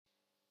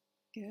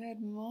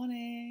Good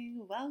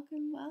morning.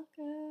 Welcome,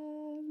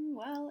 welcome.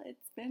 Well,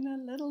 it's been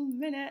a little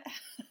minute,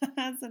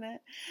 hasn't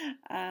it?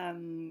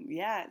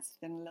 Yeah, it's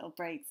been a little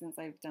break since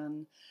I've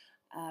done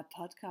a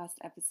podcast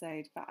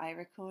episode, but I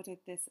recorded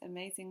this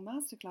amazing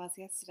masterclass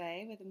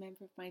yesterday with a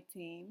member of my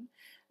team,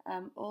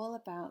 all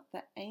about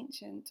the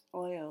ancient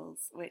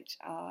oils, which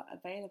are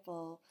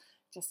available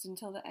just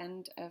until the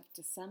end of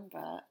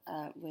December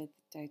with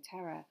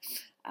doTERRA.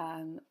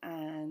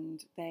 And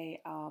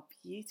they are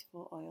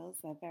beautiful oils.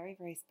 They're very,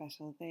 very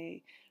special.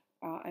 They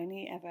are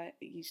only ever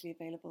usually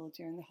available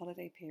during the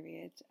holiday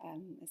period,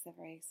 as they're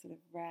very sort of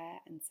rare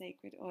and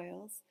sacred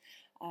oils.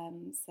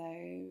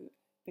 So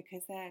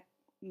because they're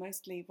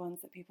mostly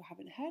ones that people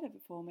haven't heard of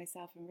before,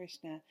 myself and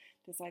Rishna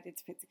decided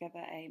to put together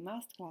a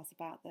masterclass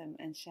about them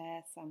and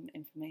share some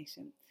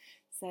information.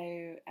 So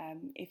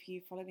if you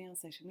follow me on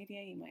social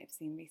media, you might have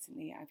seen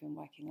recently I've been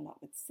working a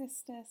lot with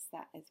cistus.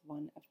 That is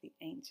one of the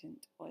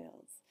ancient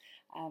oils.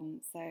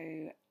 So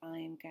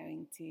I'm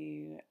going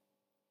to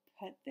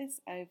put this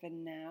over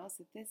now.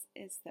 So this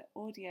is the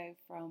audio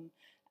from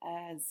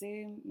a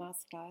Zoom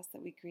masterclass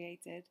that we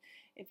created.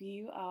 If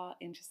you are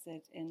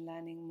interested in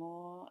learning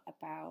more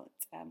about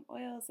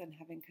oils and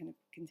having kind of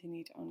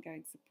continued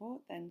ongoing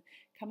support, then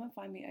come and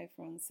find me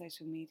over on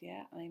social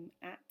media. I'm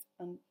at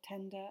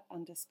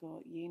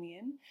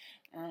tender_union,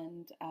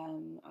 and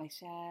I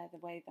share the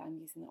way that I'm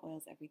using the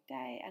oils every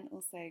day, and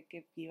also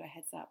give you a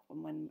heads up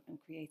on when I'm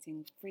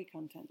creating free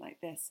content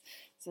like this,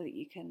 so that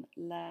you can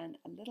learn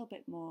a little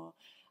bit more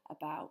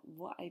about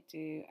what I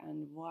do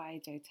and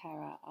why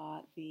doTERRA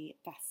are the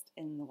best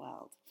in the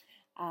world.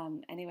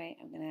 Anyway,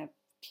 I'm going to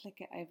click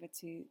it over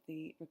to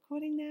the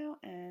recording now,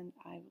 and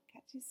I will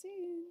catch you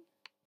soon.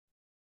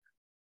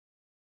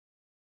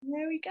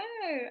 There we go.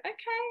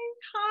 Okay.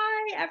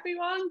 Hi,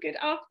 everyone. Good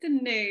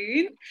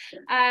afternoon.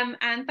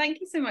 And thank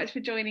you so much for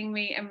joining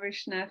me and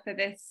Rushna for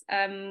this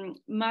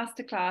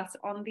masterclass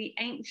on the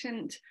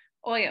ancient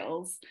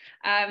oils.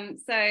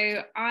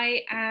 So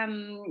I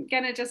am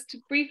going to just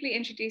briefly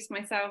introduce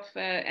myself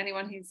for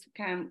anyone who's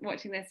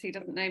watching this who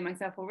doesn't know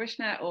myself or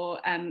Rushna, or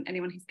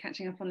anyone who's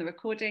catching up on the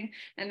recording.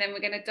 And then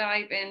we're going to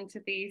dive into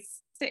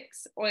these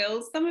 6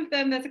 oils. Some of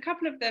them, there's a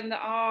couple of them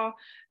that are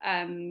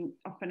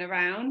often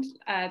around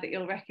that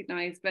you'll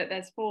recognize, but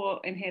there's 4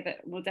 in here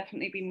that will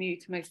definitely be new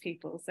to most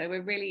people. So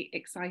we're really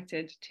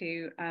excited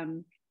to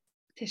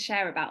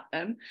share about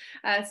them.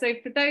 So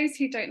for those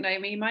who don't know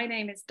me, my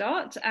name is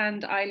Dot,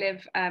 and I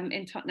live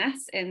in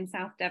Totnes in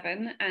South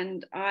Devon,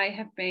 and I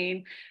have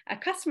been a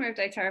customer of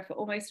doTERRA for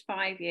almost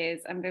 5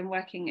 years. I've been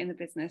working in the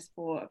business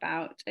for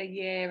about a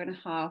year and a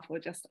half or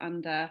just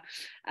under,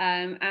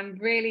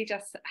 and really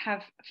just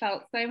have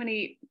felt so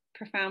many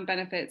profound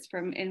benefits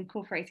from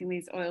incorporating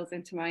these oils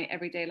into my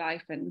everyday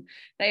life, and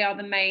they are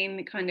the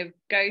main kind of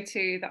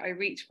go-to that I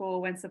reach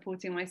for when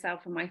supporting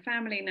myself and my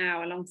family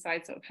now,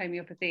 alongside sort of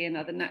homeopathy and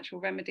other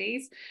natural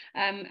remedies.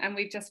 And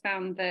we've just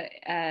found that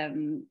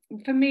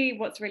for me,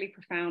 what's really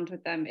profound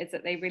with them is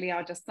that they really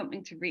are just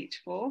something to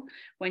reach for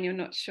when you're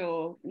not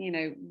sure,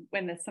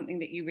 when there's something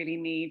that you really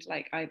need,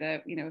 like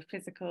either a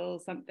physical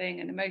something,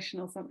 an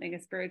emotional something, a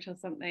spiritual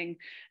something.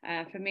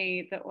 For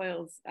me, the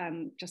oils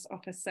just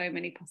offer so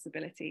many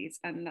possibilities,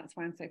 and that's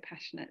why I'm so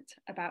passionate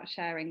about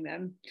sharing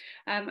them.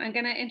 I'm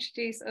going to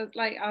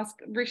ask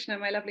Rushna,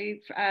 my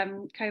lovely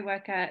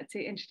co-worker,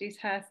 to introduce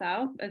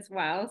herself as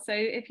well. So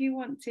if you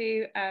want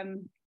to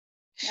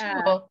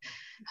Sure.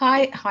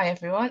 Hi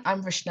everyone.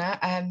 I'm Rushna.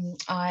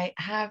 I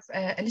have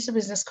a little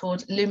business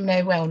called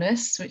Lumino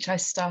Wellness, which I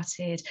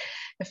started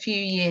a few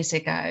years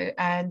ago.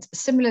 And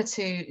similar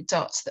to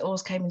Dot, that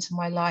oils came into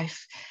my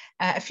life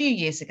a few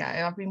years ago.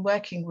 I've been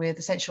working with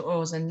essential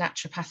oils and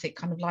naturopathic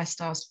kind of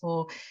lifestyles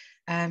for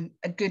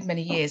a good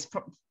many years,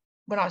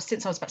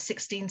 since I was about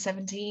 16,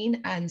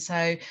 17. And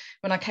so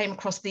when I came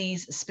across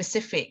these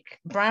specific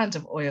brand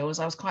of oils,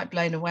 I was quite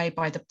blown away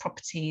by the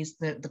properties,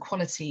 the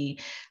quality,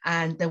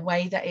 and the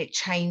way that it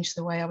changed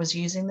the way I was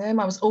using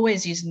them. I was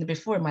always using them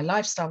before in my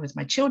lifestyle with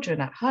my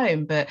children at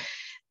home, but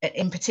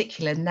in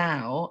particular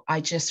now, I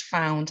just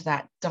found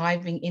that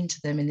diving into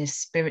them in this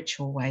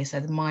spiritual way, so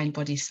the mind,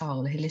 body,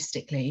 soul,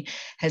 holistically,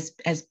 has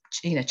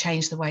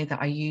changed the way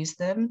that I use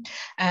them.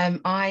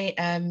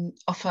 I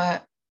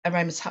offer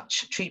aroma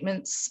touch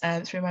treatments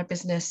through my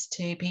business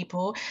to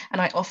people, and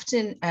I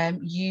often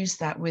use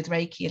that with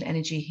Reiki and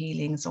energy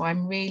healing. So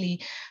I'm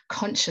really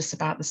conscious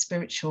about the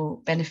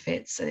spiritual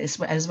benefits as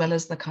well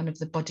as the kind of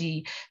the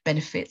body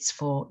benefits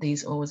for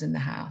these oils in the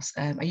house.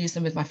 I use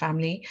them with my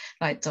family,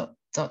 like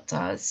Dot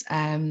does,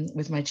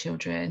 with my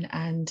children,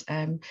 and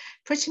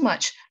pretty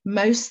much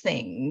most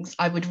things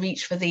I would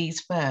reach for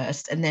these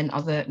first, and then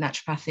other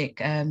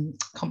naturopathic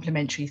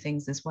complementary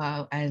things as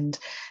well. And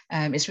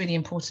it's really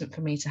important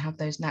for me to have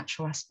those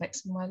natural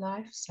aspects in my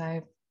life. So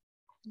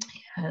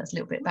yeah, that's a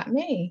little bit about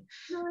me.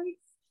 Nice.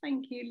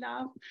 Thank you,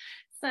 love.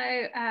 So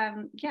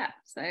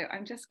so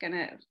I'm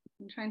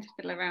trying to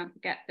fiddle around to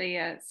get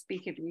the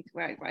speaker view to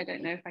work, but I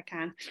don't know if I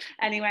can.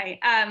 Anyway,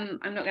 I'm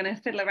not going to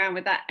fiddle around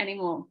with that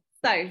anymore.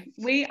 So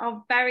we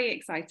are very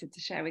excited to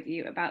share with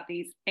you about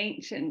these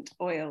ancient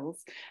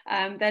oils.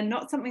 They're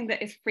not something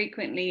that is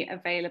frequently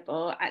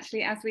available.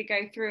 Actually, as we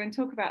go through and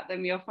talk about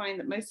them, you'll find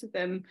that most of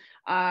them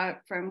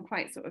are from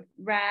quite sort of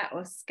rare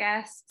or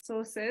scarce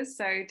sources.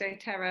 So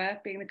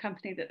doTERRA, being the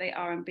company that they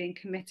are and being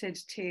committed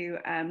to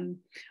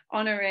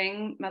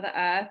honouring Mother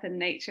Earth and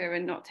nature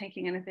and not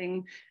taking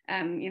anything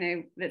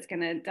that's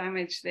going to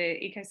damage the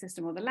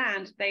ecosystem or the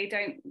land, they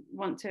don't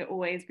want to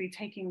always be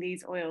taking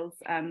these oils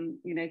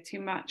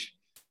too much.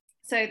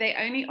 So they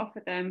only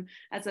offer them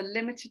as a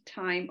limited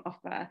time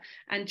offer,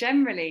 and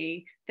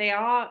generally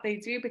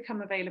they do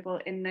become available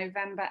in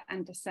November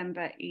and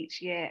December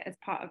each year as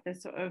part of the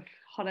sort of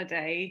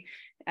holiday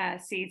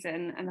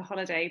season and the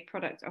holiday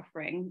product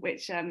offering,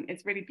 which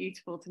is really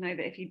beautiful to know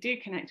that if you do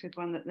connect with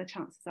one, that the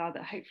chances are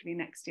that hopefully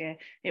next year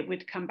it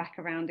would come back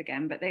around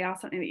again. But they are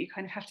something that you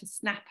kind of have to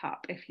snap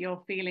up if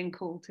you're feeling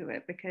called to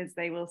it, because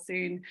they will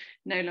soon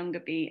no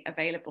longer be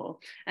available.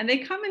 And they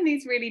come in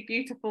these really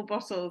beautiful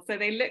bottles, so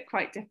they look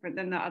quite different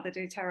than the other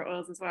doTERRA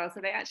oils as well.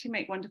 So they actually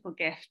make wonderful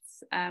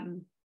gifts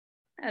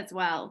as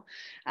well.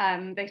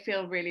 They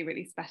feel really,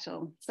 really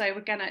special. So we're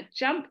gonna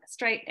jump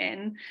straight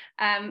in.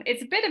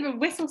 It's a bit of a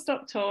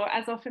whistle-stop tour,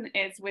 as often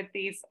is with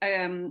these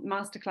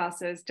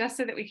masterclasses, just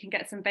so that we can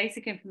get some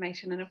basic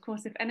information. And of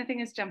course, if anything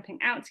is jumping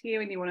out to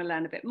you and you want to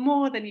learn a bit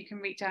more, then you can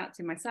reach out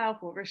to myself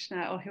or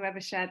Rushna or whoever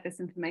shared this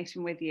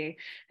information with you,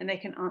 and they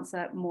can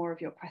answer more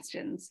of your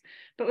questions.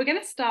 But we're going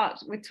to start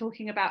with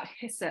talking about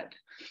hyssop.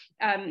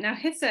 Now,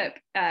 hyssop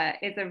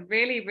is a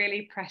really,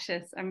 really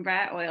precious and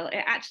rare oil.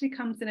 It actually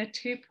comes in a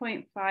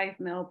 2.5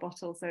 ml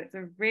bottle, so it's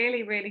a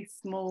really, really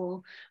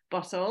small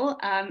bottle,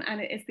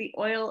 and it is the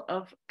oil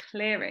of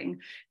clearing.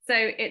 So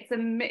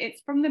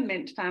it's from the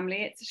mint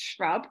family. It's a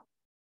shrub.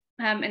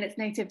 And it's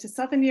native to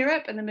Southern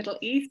Europe and the Middle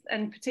East,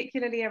 and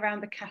particularly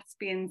around the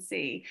Caspian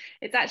Sea.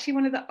 It's actually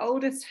one of the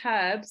oldest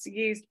herbs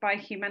used by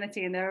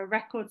humanity, and there are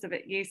records of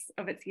its use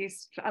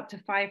up to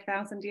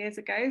 5,000 years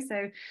ago.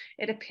 So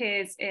it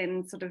appears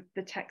in sort of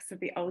the texts of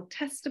the Old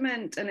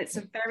Testament, and it's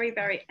a very,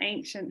 very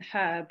ancient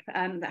herb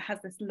that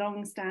has this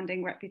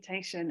long-standing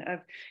reputation of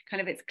kind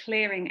of its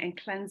clearing and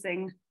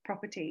cleansing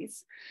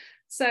properties.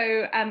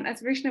 So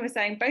as Rushna was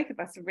saying, both of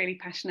us are really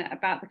passionate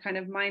about the kind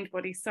of mind,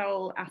 body,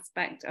 soul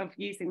aspect of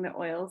using the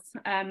oils.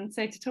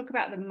 So to talk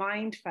about the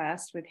mind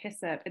first with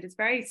hyssop, it is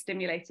very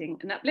stimulating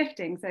and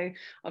uplifting. So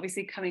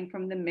obviously coming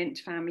from the mint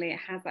family, it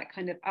has that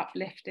kind of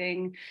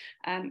uplifting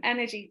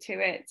energy to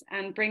it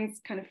and brings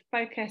kind of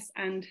focus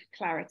and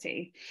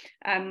clarity.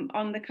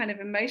 On the kind of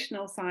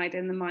emotional side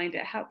in the mind,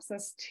 it helps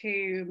us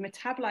to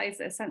metabolize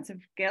a sense of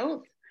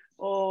guilt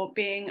or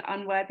being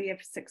unworthy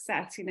of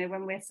success,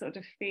 when we're sort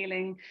of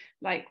feeling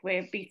like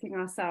we're beating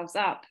ourselves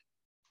up.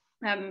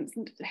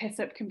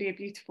 Hyssop can be a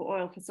beautiful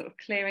oil for sort of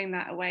clearing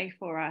that away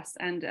for us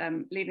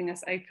and leaving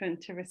us open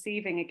to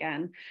receiving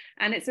again.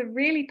 And it's a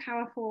really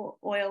powerful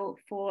oil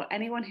for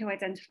anyone who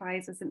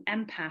identifies as an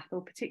empath,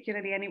 or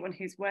particularly anyone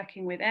who's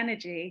working with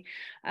energy,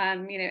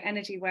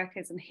 energy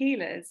workers and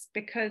healers,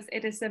 because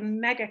it is a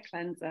mega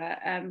cleanser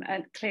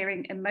and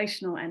clearing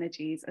emotional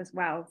energies as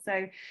well.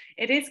 So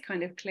it is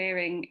kind of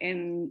clearing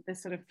in the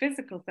sort of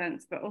physical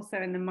sense, but also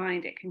in the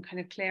mind, it can kind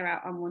of clear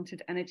out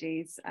unwanted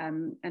energies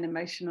and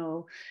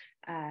emotional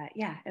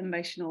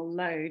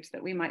load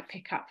that we might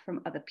pick up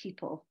from other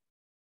people.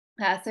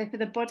 So for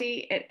the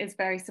body, it is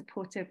very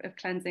supportive of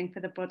cleansing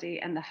for the body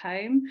and the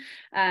home,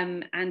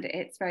 and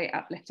it's very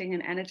uplifting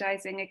and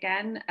energizing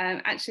again.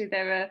 Actually,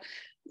 there are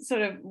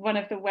sort of one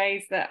of the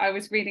ways that I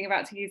was reading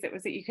about to use it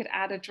was that you could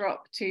add a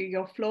drop to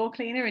your floor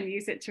cleaner and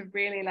use it to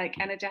really like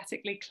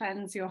energetically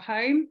cleanse your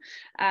home,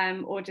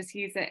 or just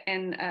use it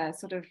in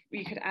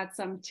you could add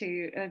some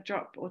to a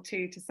drop or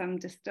two to some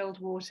distilled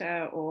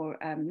water or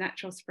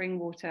natural spring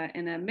water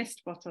in a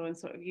mist bottle and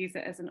sort of use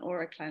it as an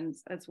aura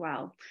cleanse as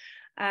well.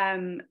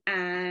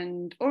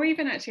 Or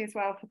even actually as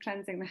well for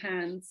cleansing the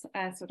hands,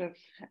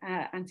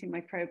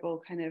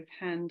 antimicrobial kind of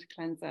hand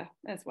cleanser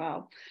as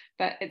well.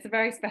 But it's a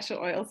very special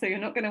oil, so you're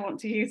not going to want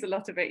to use a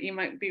lot of it. You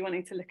might be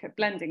wanting to look at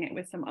blending it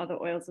with some other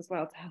oils as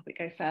well to help it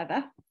go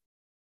further.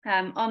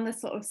 On the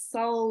sort of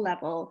soul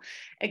level,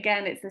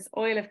 again, it's this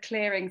oil of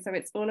clearing, so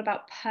it's all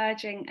about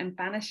purging and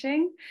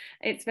banishing.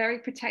 It's very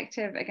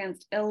protective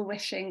against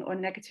ill-wishing or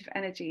negative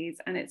energies,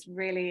 and it's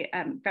really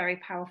very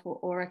powerful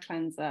aura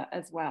cleanser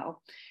as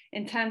well.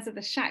 In terms of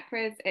the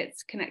chakras,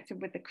 it's connected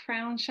with the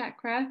crown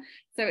chakra,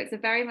 so it's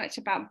very much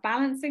about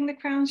balancing the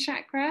crown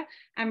chakra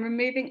and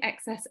removing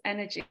excess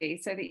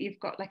energy so that you've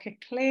got like a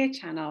clear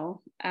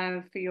channel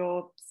for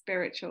your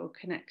spiritual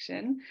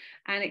connection.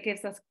 And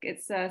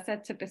it's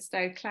said to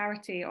bestow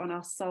clarity on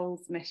our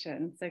soul's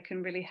mission, so it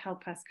can really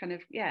help us kind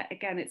of,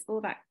 again, it's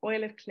all that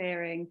oil of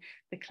clearing,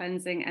 the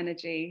cleansing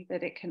energy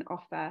that it can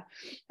offer.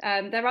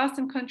 There are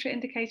some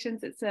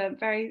contraindications.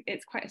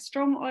 It's quite a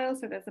strong oil,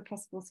 so there's a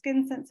possible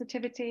skin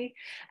sensitivity,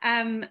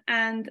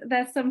 and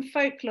there's some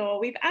folklore.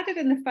 We've added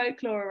in the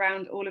folklore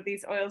around all of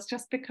these oils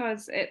just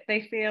because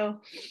they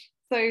feel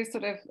so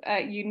sort of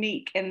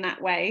unique in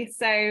that way.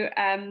 So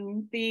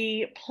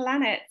the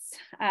planet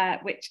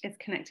which is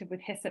connected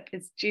with hyssop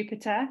is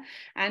Jupiter,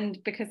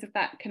 and because of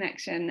that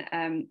connection,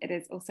 it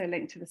is also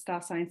linked to the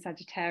star sign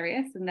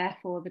Sagittarius, and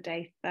therefore the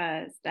day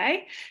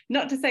Thursday.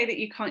 Not to say that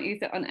you can't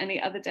use it on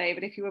any other day,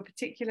 but if you were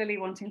particularly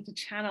wanting to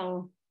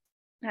channel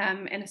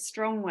in a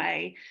strong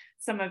way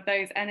some of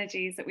those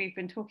energies that we've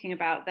been talking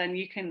about, then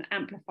you can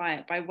amplify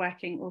it by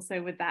working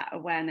also with that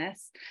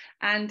awareness.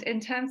 And in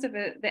terms of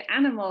the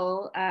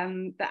animal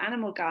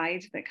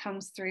guide that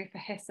comes through for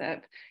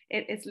hyssop,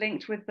 it is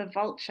linked with the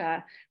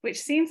vulture,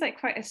 which seems like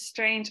quite a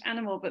strange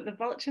animal, but the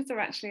vultures are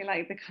actually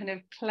like the kind of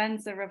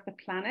cleanser of the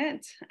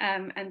planet,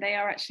 and they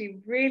are actually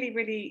really,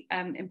 really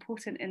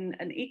important in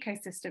an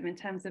ecosystem in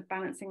terms of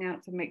balancing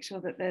out to make sure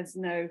that there's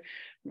no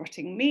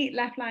rotting meat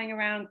left lying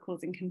around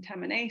causing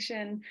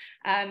contamination,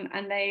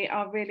 and they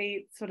are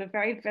really sort of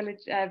very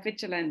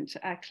vigilant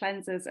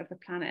cleansers of the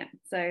planet.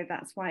 So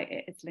that's why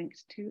it is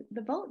linked to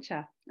the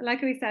vulture.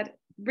 Like we said,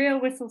 real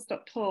whistle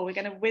stop tour. We're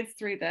going to whiz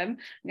through them.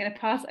 I'm going to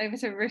pass over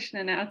to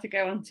Rushna now to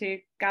go on to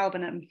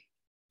galbanum.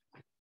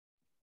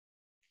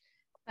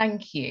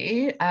 Thank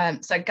you.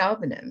 So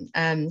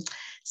galbanum.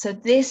 So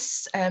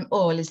this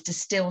oil is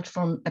distilled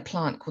from a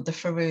plant called the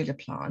ferula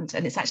plant,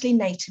 and it's actually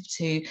native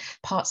to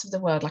parts of the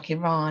world like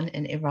Iran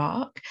and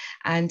Iraq.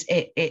 And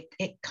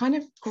it kind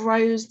of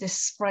grows this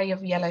spray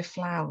of yellow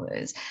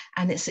flowers,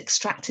 and it's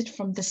extracted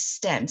from the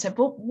stem. So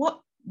what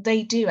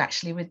they do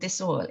actually with this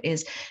oil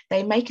is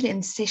they make an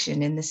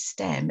incision in the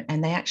stem,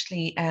 and they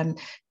actually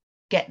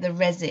get the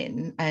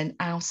resin and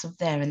out of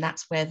there, and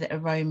that's where the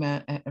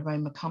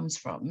aroma comes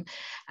from.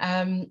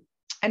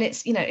 And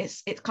it's, you know,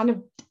 it's kind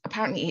of,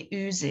 apparently it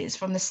oozes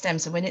from the stem.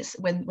 So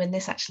when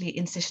this actually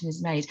incision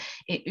is made,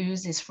 it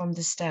oozes from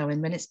the stem,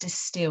 and when it's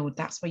distilled,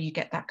 that's where you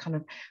get that kind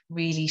of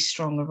really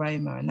strong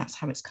aroma, and that's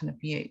how it's kind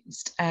of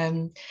used.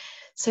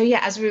 So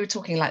yeah, as we were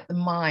talking, like the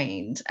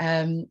mind,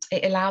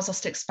 it allows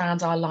us to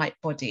expand our light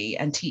body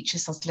and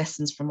teaches us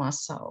lessons from our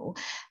soul.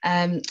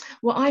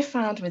 What I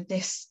found with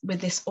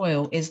this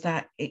oil is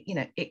that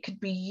it could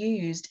be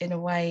used in a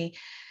way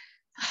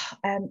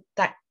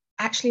that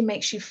actually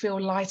makes you feel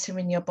lighter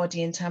in your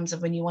body, in terms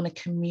of when you want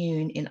to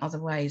commune in other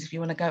ways, if you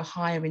want to go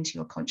higher into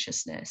your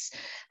consciousness.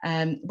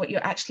 What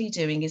you're actually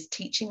doing is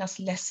teaching us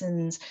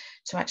lessons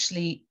to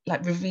actually,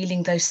 like,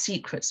 revealing those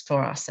secrets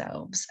for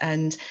ourselves,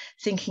 and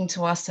thinking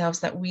to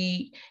ourselves that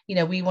we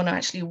want to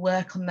actually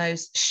work on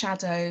those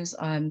shadows,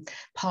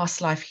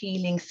 past life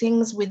healing,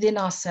 things within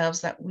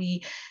ourselves that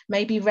we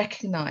maybe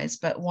recognize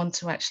but want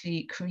to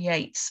actually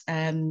create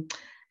and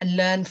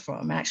learn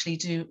from, and actually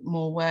do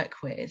more work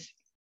with.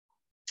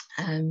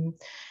 And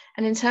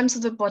in terms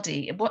of the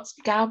body, what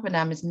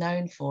galbanum is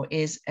known for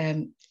is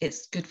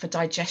it's good for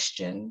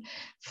digestion,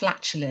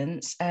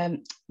 flatulence.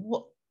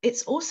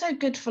 It's also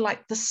good for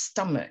like the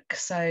stomach.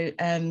 So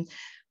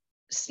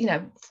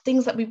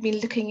things that we've been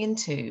looking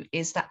into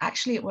is that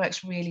actually it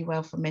works really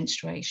well for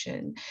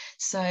menstruation.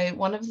 So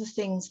one of the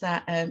things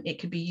that it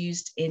could be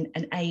used in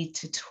an aid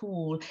to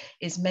tool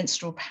is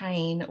menstrual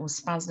pain or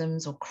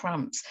spasms or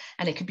cramps,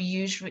 and it could be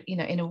used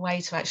in a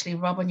way to actually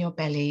rub on your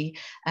belly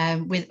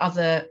with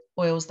other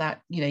oils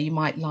that you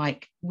might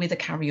like, with a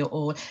carrier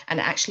oil, and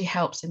it actually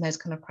helps in those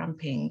kind of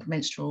cramping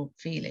menstrual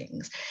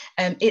feelings.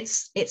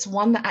 It's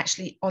one that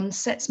actually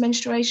onsets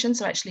menstruation.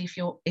 So actually,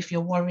 if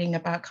you're worrying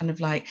about kind of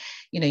like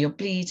your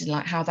bleed and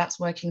like how that's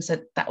working, so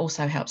that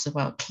also helps as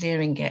well,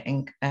 clearing it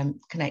and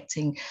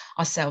connecting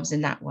ourselves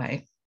in that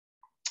way.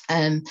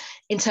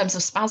 In terms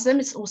of spasm,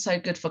 it's also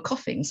good for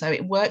coughing. So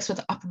it works with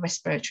the upper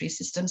respiratory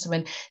system. So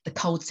when the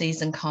cold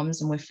season comes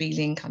and we're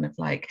feeling kind of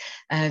like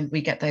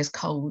we get those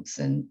colds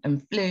and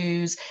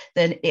flus,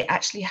 then it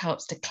actually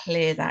helps to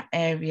clear that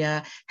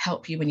area,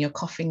 help you when you're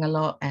coughing a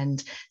lot,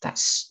 and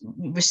that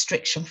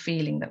restriction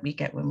feeling that we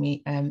get when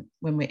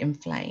we're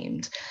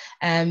inflamed.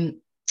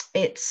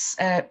 It's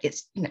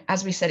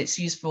as we said, it's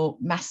used for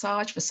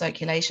massage, for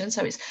circulation.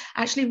 So it's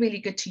actually really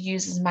good to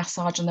use as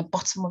massage on the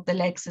bottom of the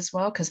legs as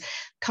well, because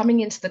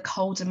coming into the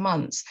colder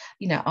months,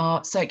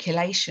 our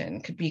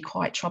circulation could be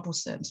quite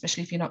troublesome,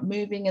 especially if you're not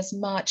moving as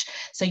much.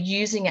 So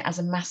using it as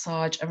a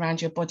massage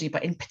around your body,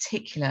 but in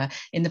particular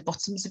in the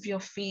bottoms of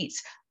your feet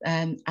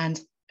and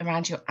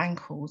around your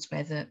ankles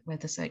where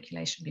the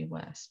circulation be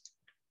worse.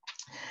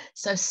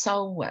 So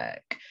soul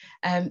work.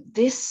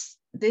 This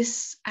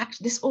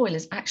oil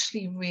is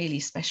actually really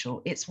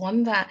special. It's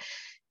one that,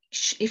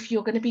 if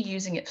you're going to be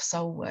using it for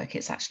soul work,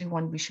 it's actually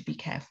one we should be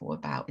careful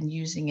about, and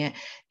using it,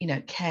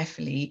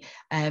 carefully,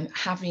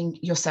 having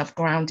yourself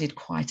grounded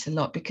quite a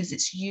lot, because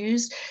it's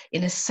used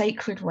in a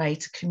sacred way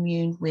to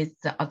commune with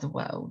the other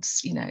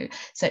worlds.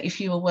 So if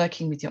you are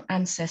working with your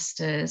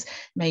ancestors,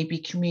 maybe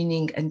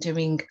communing and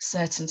doing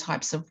certain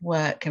types of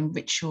work and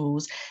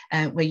rituals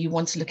where you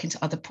want to look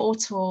into other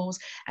portals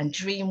and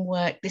dream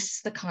work, this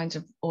is the kind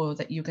of oil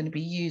that you're going to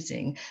be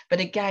using. But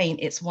again,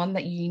 it's one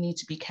that you need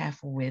to be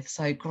careful with.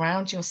 So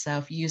ground yourself,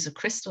 use a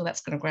crystal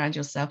that's going to ground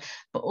yourself,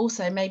 but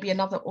also maybe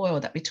another oil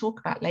that we talk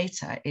about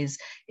later is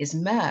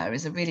myrrh,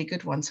 is a really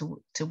good one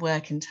to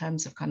work in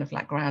terms of kind of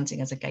like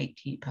grounding as a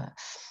gatekeeper.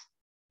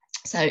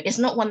 So it's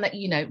not one that,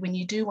 you know, when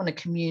you do want to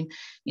commune,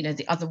 you know,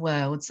 the other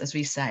worlds, as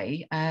we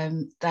say,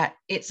 that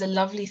it's a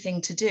lovely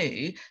thing to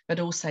do, but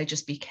also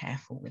just be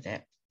careful with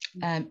it.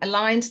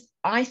 Aligned,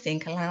 I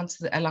think,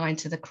 aligned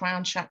to the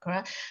crown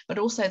chakra, but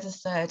also the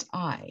third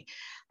eye.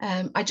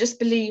 I just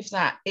believe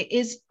that it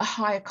is a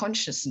higher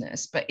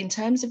consciousness, but in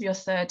terms of your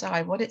third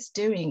eye, what it's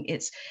doing,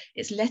 it's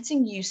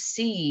letting you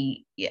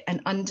see and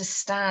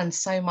understand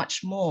so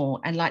much more,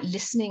 and like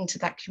listening to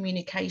that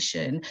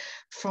communication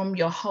from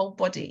your whole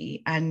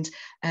body, and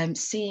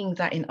seeing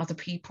that in other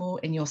people,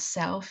 in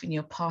yourself, in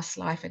your past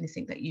life,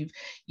 anything that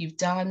you've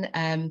done,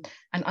 and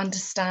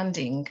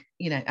understanding,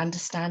 you know,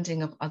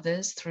 understanding of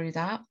others through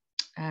that.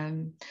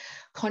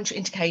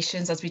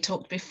 Contraindications, as we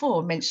talked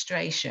before,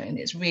 menstruation,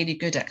 it's really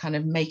good at kind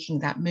of making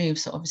that move,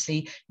 so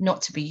obviously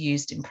not to be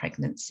used in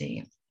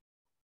pregnancy.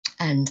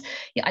 And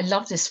yeah, I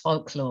love this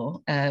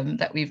folklore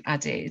that we've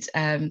added.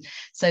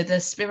 So the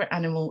spirit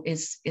animal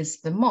is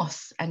the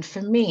moth, and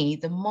for me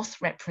the moth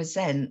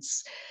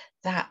represents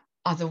that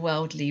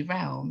otherworldly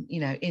realm.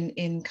 You know,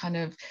 in kind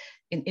of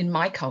in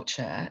my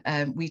culture,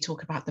 we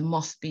talk about the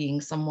moth being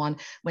someone,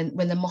 when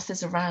the moth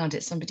is around,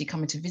 it's somebody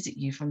coming to visit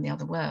you from the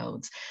other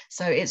world.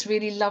 So it's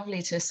really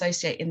lovely to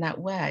associate in that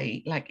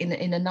way, like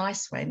in a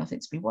nice way, nothing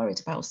to be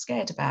worried about or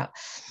scared about.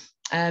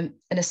 And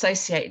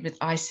associated with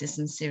Isis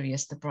and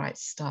Sirius, the bright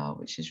star,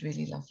 which is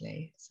really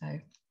lovely. So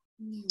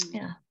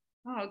yeah,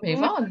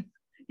 move on.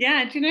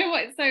 Yeah, do you know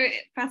what? It's so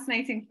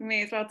fascinating for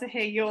me as well to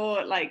hear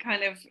your like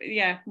kind of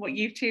what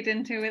you've tuned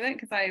into with it,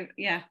 because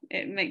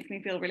it makes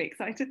me feel really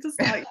excited to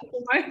start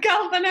using my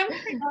Gulf and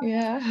everything else.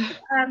 Yeah.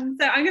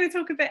 So I'm going to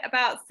talk a bit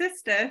about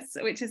Cistus,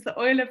 which is the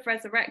oil of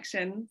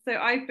resurrection. So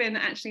I've been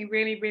actually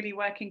really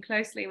working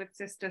closely with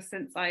Cistus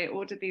since I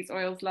ordered these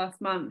oils last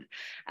month,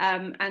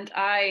 and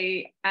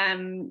I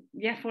am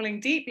falling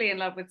deeply in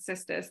love with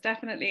Cistus.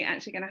 Definitely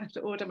actually going to have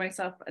to order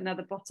myself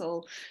another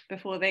bottle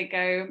before they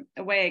go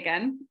away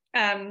again.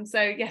 So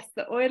yes,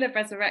 the oil of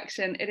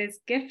resurrection, it is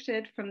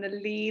gifted from the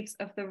leaves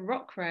of the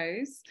rock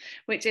rose,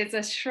 which is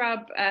a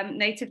shrub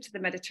native to the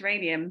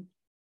Mediterranean.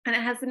 And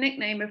it has the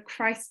nickname of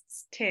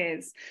Christ's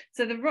tears.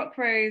 So the rock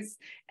rose,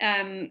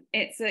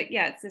 it's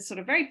a sort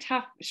of very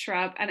tough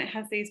shrub, and it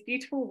has these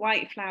beautiful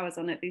white flowers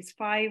on it, these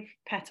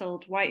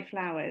 5-petaled white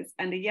flowers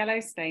and a yellow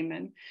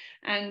stamen.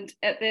 And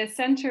at the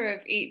center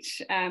of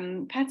each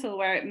petal,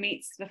 where it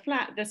meets the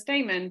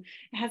stamen,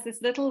 it has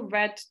this little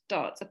red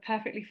dot, a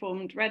perfectly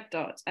formed red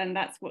dot, and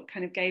that's what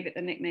kind of gave it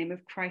the nickname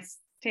of Christ's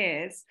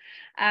tears.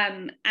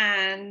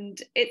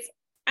 And it's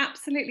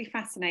absolutely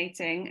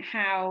fascinating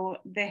how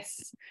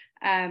this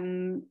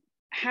plant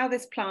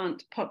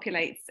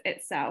populates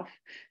itself.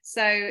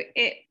 So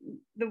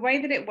the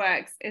way that it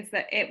works is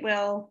that it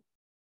will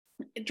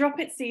drop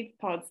its seed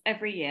pods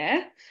every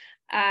year,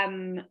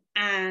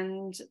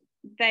 and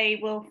they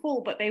will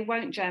fall, but they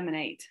won't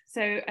germinate.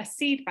 So a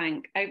seed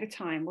bank over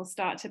time will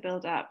start to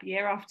build up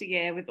year after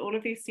year with all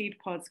of these seed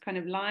pods kind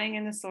of lying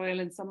in the soil,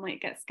 and some might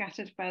get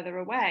scattered further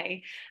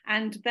away.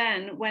 And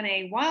then when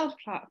a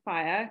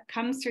wildfire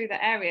comes through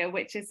the area,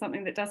 which is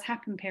something that does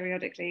happen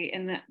periodically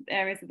in the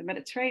areas of the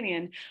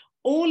Mediterranean,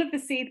 all of the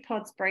seed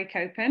pods break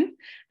open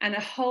and a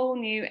whole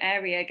new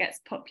area gets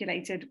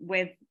populated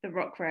with the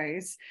rock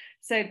rose.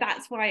 So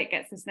that's why it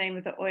gets this name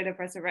of the oil of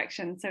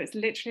resurrection. So it's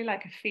literally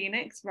like a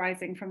phoenix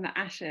rising from the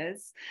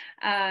ashes.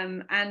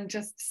 And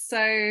just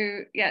so,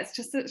 it's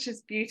just such a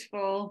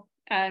beautiful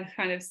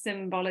kind of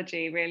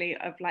symbology really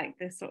of like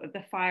this sort of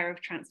the fire of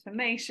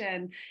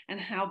transformation and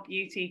how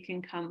beauty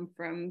can come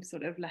from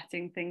sort of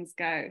letting things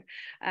go.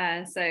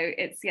 So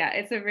it's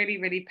a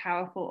really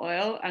powerful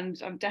oil, and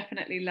I'm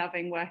definitely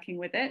loving working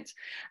with it.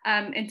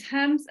 In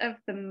terms of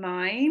the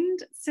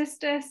mind,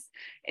 Cistus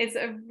is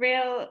a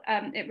real,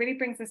 it really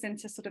brings us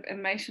into sort of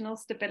emotional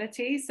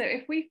stability. So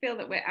if we feel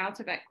that we're out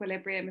of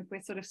equilibrium, if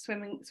we're sort of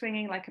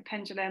swinging like a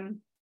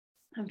pendulum,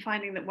 and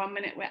finding that 1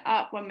 minute we're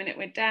up, 1 minute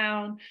we're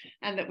down,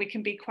 and that we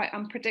can be quite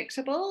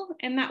unpredictable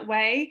in that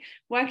way,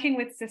 working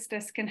with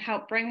Cistus can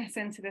help bring us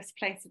into this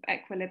place of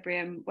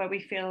equilibrium where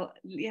we feel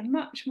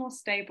much more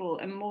stable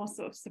and more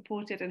sort of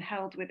supported and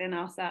held within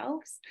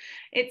ourselves.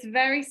 It's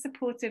very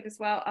supportive as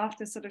well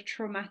after sort of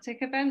traumatic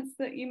events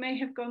that you may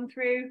have gone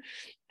through,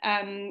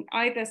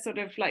 either sort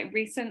of like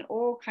recent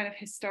or kind of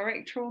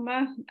historic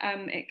trauma.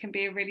 It can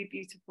be a really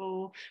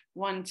beautiful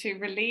one to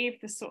relieve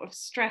the sort of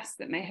stress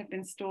that may have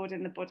been stored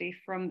in the body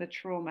from the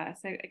trauma.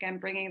 So again,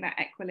 bringing that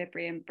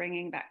equilibrium,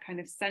 bringing that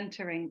kind of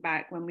centering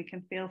back when we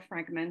can feel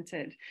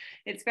fragmented.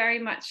 It's very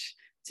much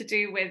to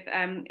do with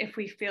if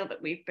we feel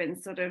that we've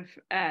been sort of,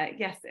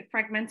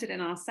 fragmented in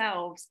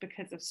ourselves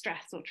because of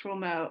stress or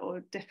trauma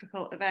or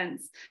difficult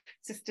events.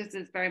 Cistus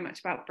is very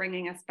much about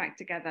bringing us back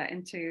together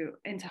into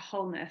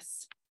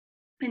wholeness.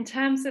 In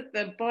terms of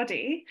the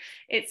body,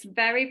 it's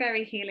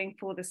very healing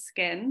for the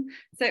skin.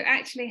 So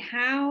actually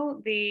how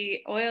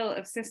the oil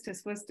of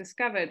Cistus was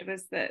discovered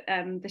was that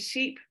the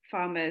sheep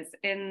farmers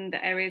in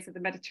the areas of the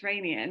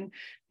Mediterranean,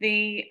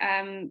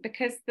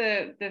 because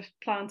the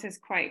plant is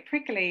quite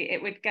prickly,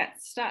 it would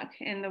get stuck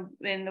in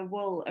the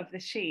wool of the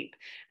sheep.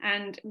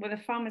 And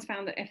the farmers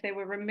found that if they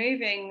were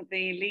removing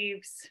the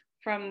leaves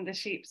from the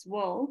sheep's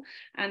wool,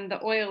 and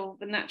the oil,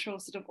 the natural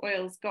sort of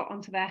oils, got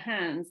onto their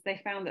hands,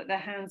 they found that their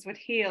hands would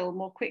heal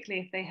more quickly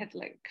if they had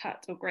like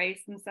cut or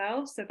grazed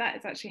themselves. So that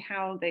is actually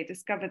how they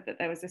discovered that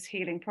there was this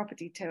healing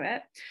property to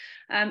it.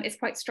 It's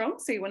quite strong,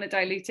 so you want to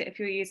dilute it if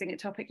you're using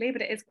it topically,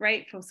 but it is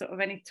great for sort of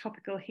any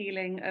topical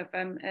healing of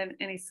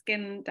any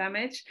skin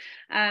damage.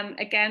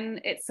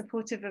 Again, it's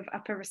supportive of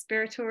upper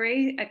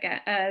respiratory.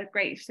 Again,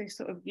 great to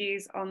sort of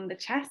use on the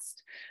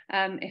chest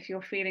if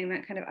you're feeling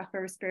that kind of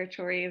upper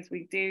respiratory, as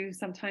we do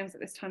sometimes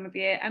at this time of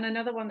year. And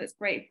another one that's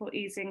great for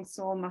easing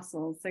sore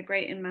muscles, so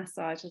great in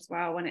massage as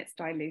well when it's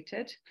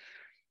diluted.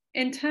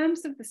 In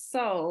terms of the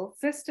soul,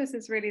 cistus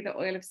is really the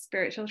oil of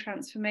spiritual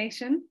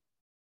transformation.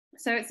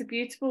 So it's a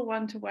beautiful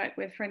one to work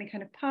with for any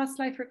kind of past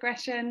life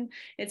regression.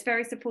 It's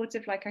very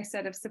supportive, like I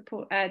said, of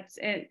support,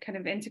 kind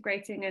of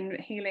integrating and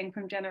healing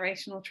from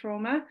generational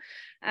trauma.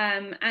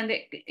 And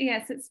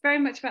it's very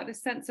much about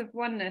this sense of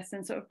oneness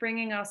and sort of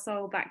bringing our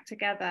soul back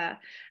together.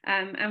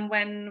 And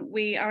when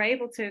we are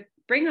able to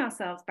bring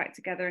ourselves back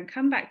together and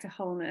come back to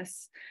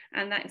wholeness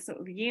and that sort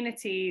of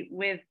unity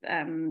with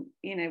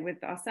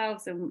with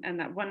ourselves and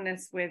that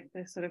oneness with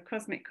the sort of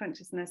cosmic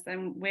consciousness,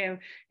 then we're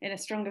in a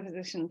stronger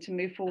position to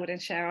move forward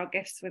and share our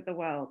gifts with the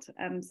world.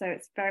 So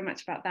it's very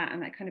much about that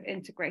and that kind of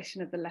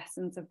integration of the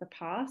lessons of the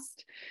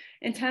past.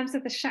 In terms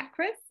of the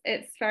chakras,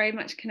 it's very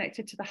much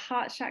connected to the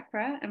heart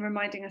chakra and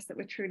reminding us that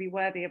we're truly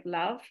worthy of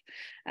love.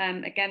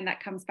 Again,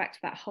 that comes back to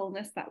that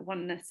wholeness, that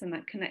oneness and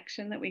that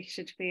connection that we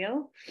should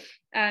feel.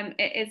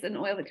 It is an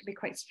oil that can be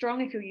quite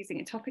strong if you're using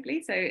it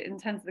topically. So in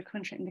terms of the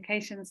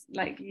contraindications,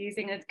 like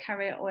using a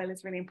carrier oil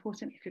is really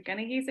important if you're going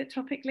to use it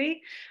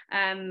topically.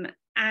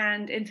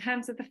 And in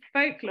terms of the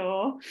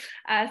folklore,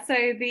 so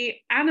the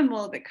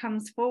animal that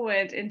comes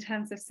forward in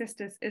terms of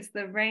cistus is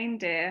the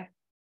reindeer.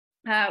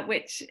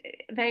 Which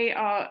they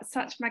are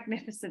such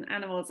magnificent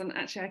animals, and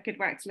actually I could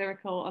wax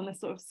lyrical on the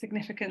sort of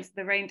significance of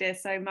the reindeer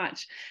so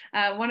much.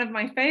 One of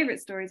my favorite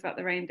stories about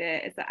the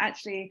reindeer is that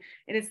actually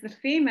it is the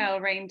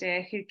female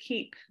reindeer who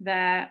keep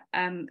their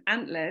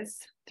antlers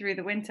through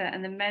the winter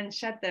and the men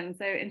shed them.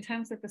 So in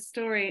terms of the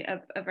story of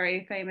a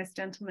very famous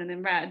gentleman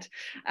in red,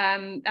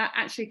 that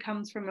actually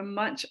comes from a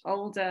much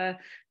older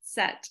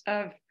set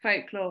of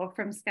folklore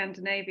from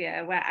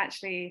Scandinavia, where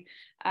actually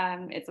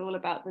it's all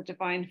about the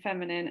divine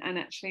feminine, and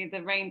actually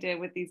the reindeer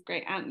with these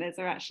great antlers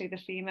are actually the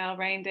female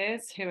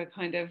reindeers who are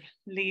kind of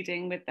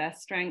leading with their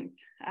strength.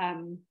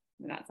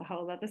 That's a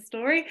whole other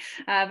story,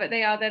 but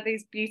they're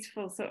these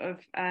beautiful sort of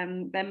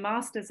they're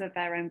masters of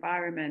their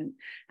environment,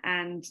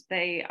 and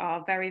they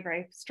are very,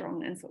 very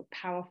strong and sort of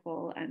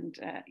powerful, and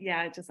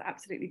just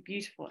absolutely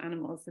beautiful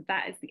animals. So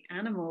that is the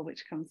animal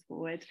which comes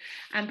forward.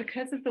 And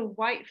because of the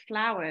white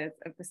flowers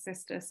of the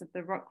cistus, of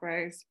the rock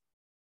rose,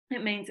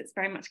 it means it's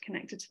very much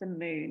connected to the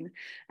moon.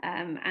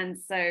 And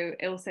so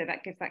also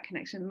that gives that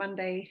connection.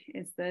 Monday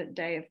is the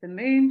day of the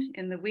moon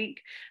in the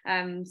week.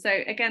 So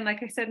again,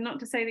 like I said, not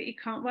to say that you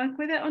can't work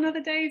with it on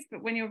other days,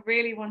 but when you're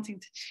really wanting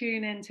to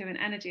tune into an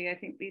energy, I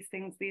think these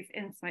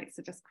insights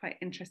are just quite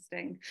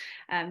interesting.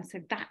 So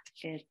that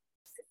is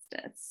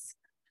cistus.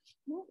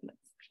 Let's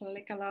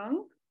click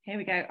along. Here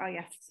we go. Oh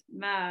yes,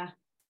 myrrh.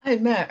 Oh,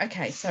 myrrh.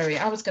 Okay, sorry.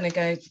 I was going to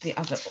go the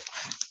other.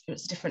 It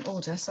was a different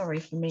order. Sorry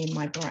for me and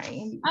my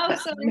brain. Oh,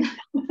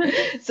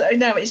 sorry. So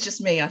no, it's just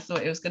me. I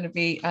thought it was going to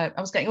be. I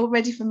was getting all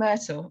ready for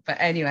myrtle, but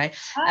anyway,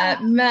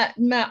 myrrh.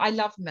 I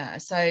love myrrh.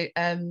 So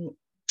a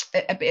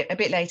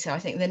bit later, I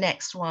think the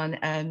next one.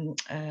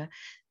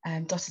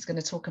 Dot is going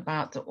to talk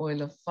about the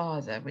oil of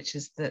father, which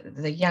is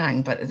the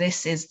yang, but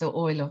this is the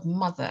oil of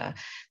mother,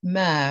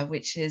 myrrh,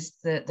 which is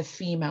the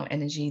female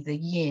energy, the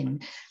yin.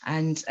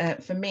 And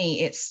for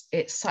me, it's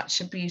such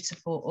a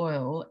beautiful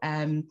oil.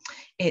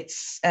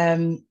 It's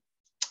a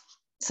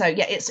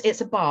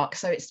bark,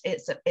 so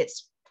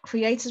it's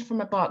created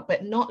from a bark,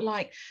 but not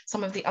like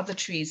some of the other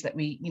trees that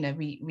we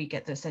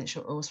get the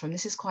essential oils from.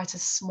 This is quite a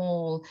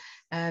small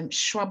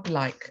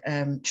shrub-like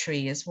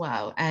tree as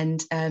well.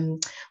 And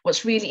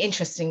what's really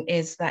interesting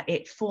is that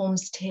it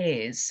forms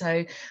tears.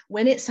 So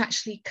when it's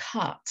actually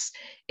cut,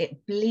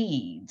 it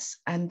bleeds,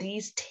 and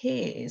these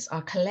tears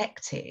are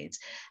collected,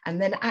 and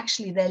then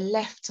actually they're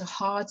left to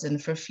harden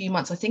for a few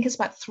months. I think it's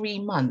about 3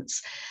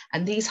 months,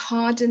 and these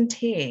hardened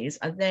tears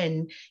are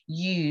then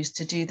used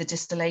to do the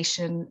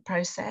distillation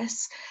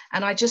process.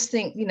 And I just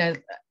think,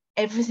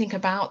 everything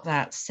about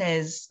that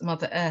says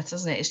Mother Earth,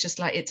 doesn't it? It's just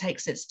like it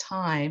takes its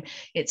time.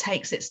 It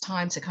takes its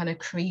time to kind of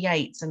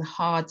create and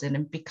harden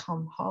and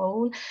become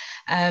whole.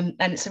 And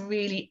it's a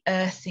really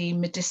earthy,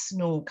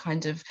 medicinal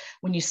kind of,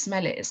 when you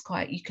smell it, it's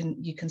quite, you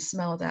can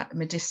smell that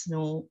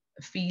medicinal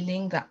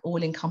feeling, that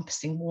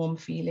all-encompassing warm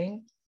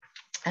feeling.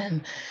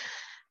 And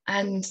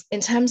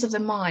in terms of the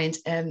mind,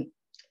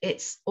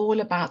 it's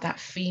all about that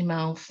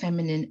female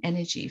feminine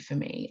energy for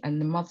me, and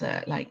the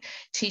mother, like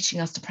teaching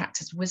us to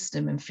practice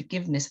wisdom and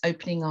forgiveness,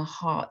 opening our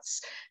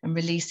hearts and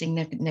releasing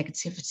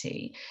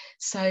negativity.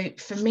 So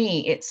for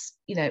me, it's,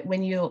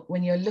 when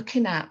you're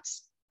looking at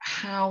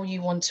how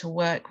you want to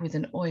work with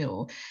an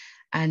oil,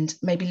 and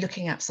maybe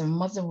looking at some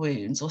mother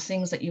wounds or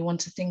things that you want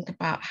to think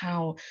about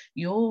how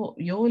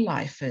your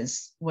life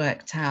has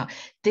worked out.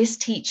 This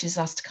teaches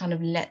us to kind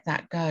of let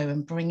that go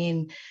and bring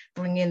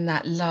in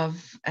that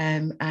love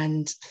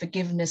and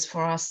forgiveness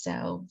for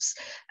ourselves,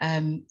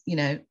 you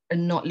know,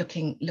 and not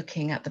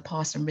looking at the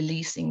past and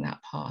releasing that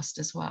past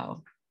as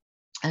well.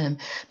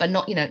 But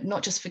not, you know,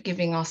 not just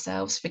forgiving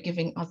ourselves,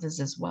 forgiving others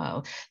as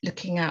well,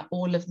 looking at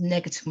all of the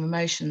negative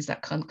emotions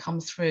that can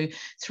come through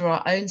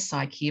our own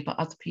psyche, but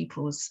other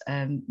people's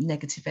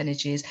negative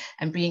energies,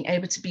 and being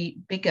able to be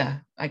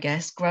bigger, I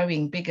guess,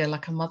 growing bigger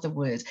like a mother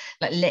would,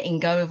 like letting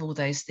go of all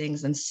those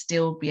things and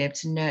still be able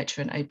to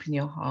nurture and open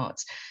your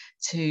heart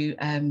to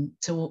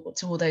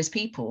all those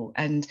people.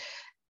 And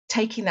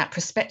taking that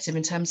perspective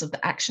in terms of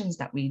the actions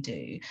that we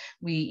do,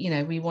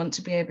 we want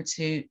to be able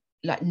to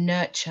like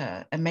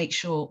nurture and make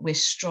sure we're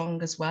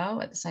strong as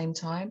well at the same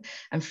time,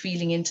 and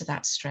feeling into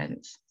that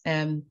strength.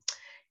 Yeah,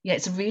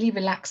 it's a really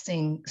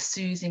relaxing,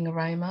 soothing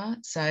aroma.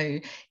 So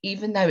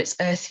even though it's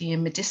earthy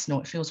and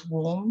medicinal, it feels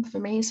warm for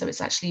me. So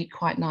it's actually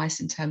quite nice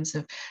in terms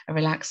of a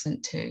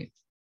relaxant too.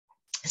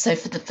 So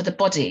for the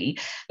body,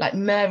 like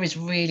myrrh is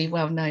really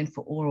well known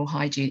for oral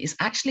hygiene. It's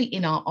actually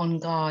in our On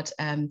Guard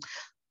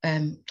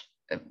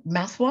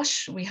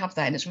mouthwash. We have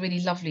that, and it's really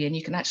lovely, and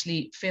you can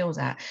actually feel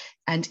that.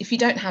 And if you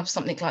don't have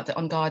something like the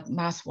On Guard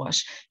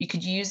mouthwash, you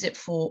could use it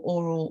for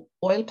oral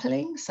oil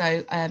pulling.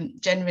 So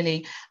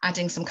generally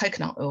adding some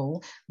coconut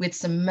oil with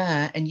some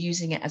myrrh and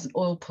using it as an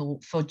oil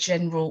pull for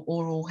general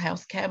oral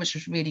health care, which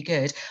was really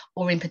good.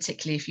 Or in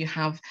particular, if you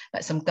have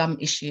like some gum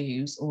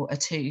issues or a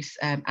tooth,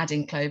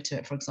 adding clove to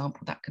it, for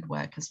example, that could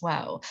work as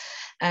well.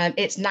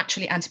 It's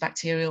naturally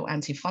antibacterial,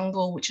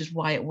 antifungal, which is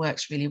why it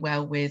works really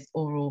well with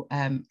oral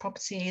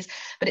properties.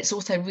 But it's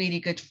also really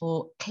good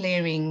for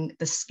clearing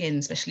the skin,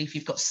 especially if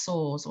you've got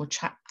sores or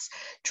chapped,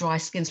 dry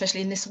skin,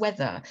 especially in this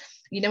weather.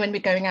 You know, when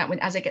we're going out,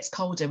 as it gets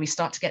colder, we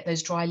start to get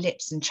those dry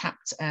lips and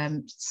chapped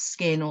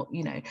skin, or,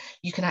 you know,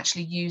 you can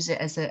actually use it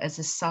as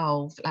a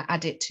salve, like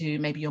add it to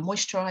maybe your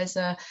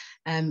moisturizer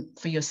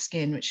for your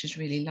skin, which is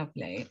really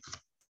lovely.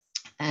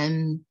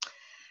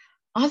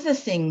 Other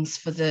things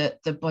for the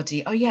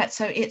body, oh yeah,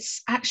 so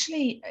it's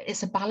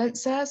a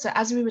balancer. So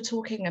as we were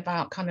talking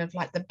about kind of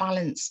like the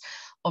balance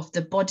of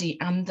the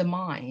body and the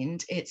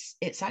mind,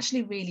 it's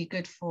actually really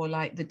good for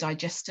like the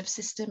digestive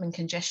system and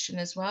congestion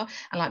as well,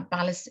 and like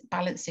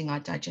balancing our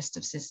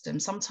digestive system.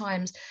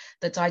 Sometimes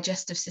the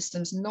digestive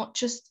system's not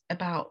just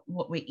about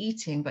what we're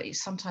eating, but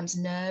it's sometimes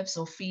nerves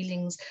or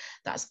feelings,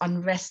 that's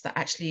unrest, that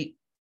actually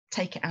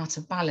take it out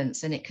of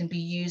balance, and it can be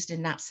used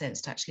in that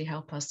sense to actually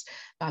help us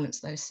balance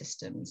those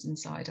systems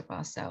inside of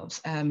ourselves.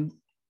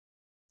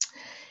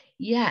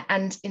 Yeah,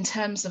 and in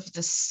terms of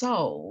the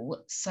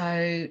soul,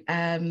 so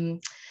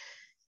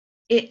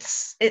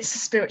it's a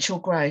spiritual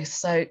growth.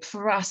 So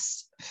for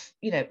us,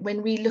 you know,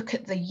 when we look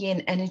at the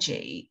yin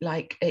energy,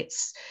 like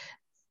it's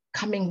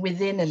coming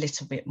within a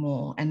little bit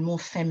more and more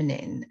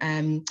feminine,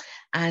 and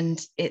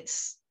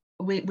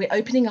we're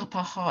opening up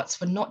our hearts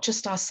for not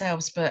just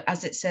ourselves, but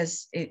as it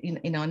says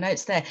in our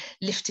notes there,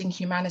 lifting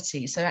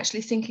humanity. So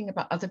actually thinking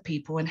about other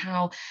people and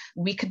how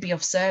we could be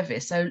of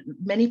service. So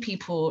many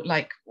people,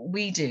 like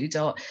we do,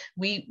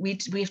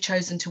 we've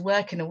chosen to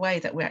work in a way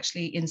that we're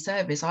actually in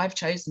service. I've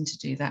chosen to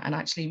do that and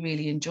actually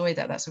really enjoy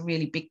that. That's a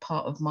really big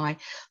part of my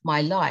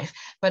life.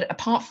 But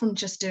apart from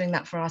just doing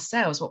that for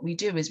ourselves, what we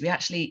do is we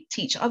actually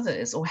teach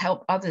others or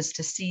help others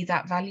to see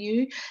that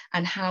value,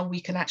 and how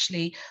we can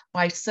actually,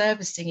 by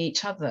servicing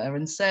each other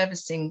and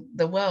servicing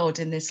the world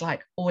in this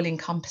like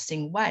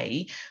all-encompassing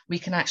way, we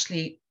can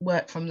actually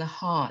work from the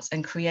heart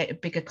and create a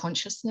bigger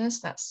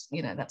consciousness that's,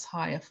 you know, that's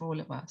higher for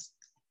all of us.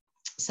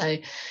 So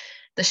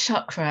the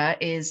chakra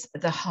is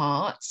the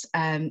heart.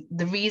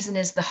 The reason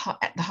is the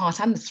heart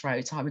and the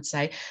throat, I would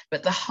say.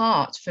 But the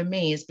heart for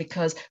me is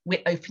because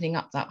we're opening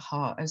up that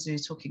heart, as we were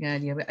talking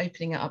earlier. We're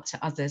opening it up to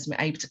others. We're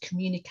able to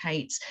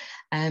communicate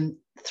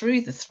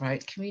through the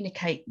throat,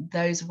 communicate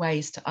those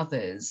ways to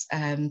others.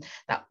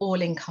 That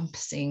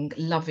all-encompassing,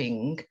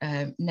 loving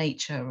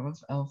nature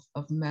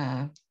of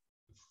myrrh.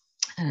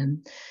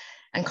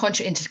 And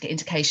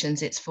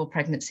contraindications, it's for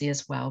pregnancy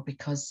as well,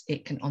 because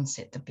it can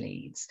onset the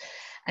bleeds.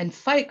 And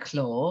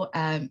folklore,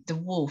 the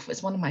wolf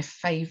is one of my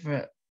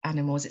favorite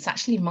animals. It's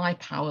actually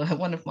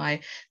one of my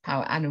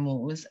power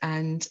animals.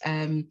 And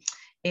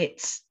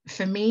it's,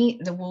 for me,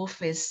 the wolf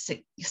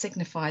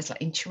signifies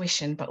like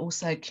intuition, but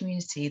also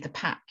community, the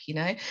pack, you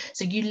know.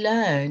 So you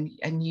learn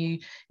and you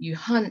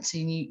hunt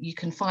and you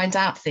can find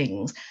out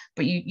things,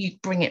 but you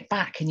bring it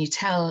back and you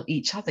tell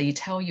each other, you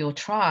tell your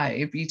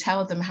tribe, you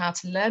tell them how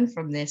to learn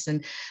from this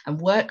and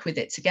work with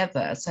it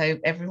together. So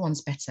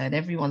everyone's better and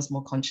everyone's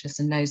more conscious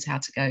and knows how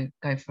to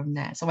go from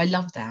there. So I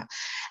love that.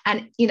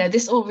 And, you know,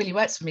 this all really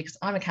works for me because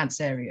I'm a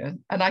Cancerian,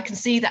 and I can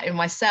see that in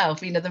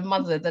myself, you know, the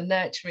mother, the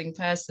nurturing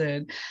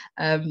person,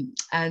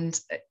 and,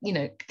 you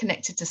know,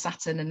 connected to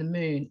Saturn and the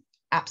moon.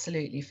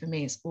 Absolutely, for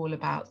me, it's all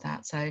about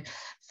that. So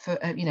for,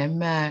 you know,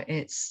 myrrh,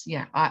 it's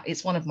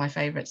one of my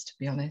favorites, to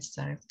be honest.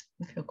 So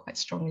I feel quite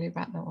strongly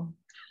about that one.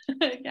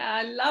 Yeah,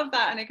 I love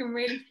that, and I can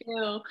really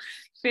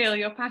feel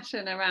your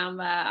passion around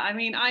myrrh. I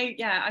mean,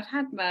 I've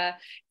had myrrh.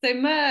 So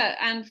myrrh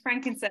and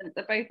frankincense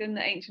are both in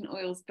the ancient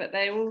oils, but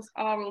they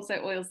are also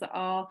oils that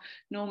are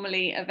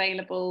normally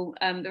available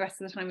the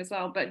rest of the time as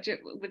well. But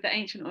with the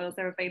ancient oils,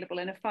 they're available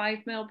in a 5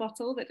 ml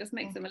bottle. That just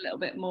makes them a little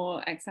bit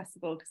more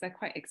accessible, because they're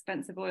quite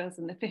expensive oils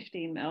in the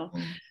 15 ml.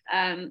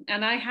 And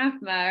I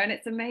have myrrh, and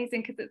it's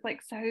amazing because it's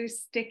like so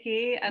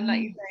sticky, and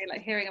like you say,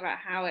 like hearing about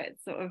how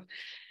it's sort of,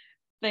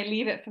 they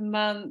leave it for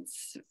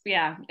months.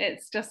 Yeah,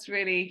 it's just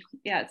really,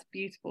 yeah, it's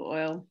beautiful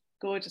oil,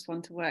 gorgeous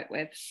one to work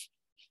with.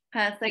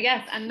 So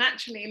yes, and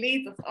naturally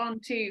leads us on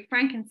to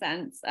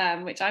frankincense,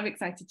 which I'm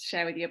excited to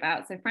share with you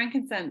about. So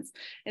frankincense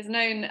is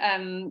known,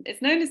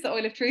 it's known as the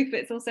oil of truth, but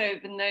it's also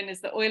been known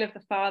as the oil of the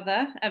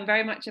Father, and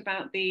very much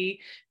about the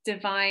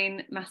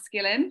divine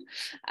masculine.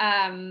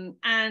 And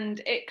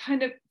it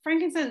kind of,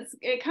 frankincense,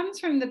 it comes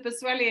from the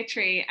boswellia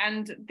tree,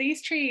 and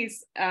these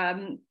trees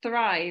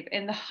thrive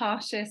in the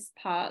harshest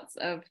parts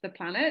of the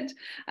planet.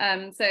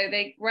 So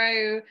they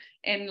grow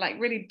in like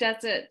really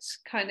desert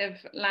kind of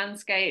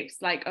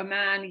landscapes like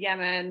Oman,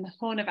 Yemen,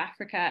 Horn of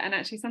Africa, and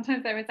actually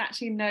sometimes there is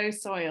actually no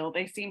soil.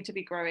 They seem to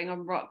be growing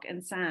on rock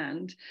and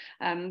sand.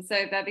 So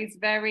they're these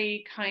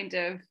very kind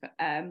of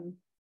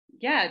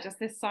just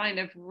this sign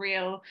of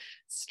real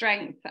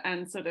strength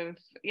and sort of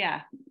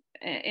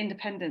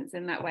independence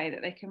in that way,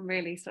 that they can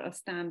really sort of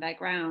stand their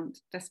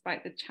ground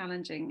despite the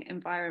challenging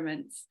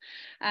environments.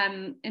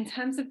 In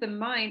terms of the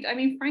mind, I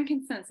mean,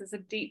 frankincense is a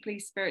deeply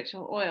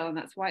spiritual oil, and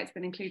that's why it's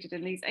been included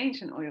in these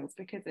ancient oils,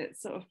 because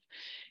it's sort of,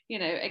 you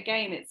know,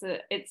 again,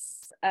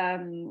 it's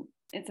an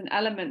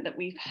element that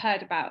we've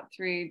heard about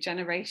through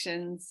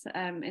generations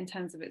in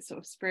terms of its sort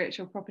of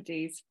spiritual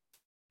properties.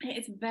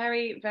 It's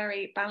very,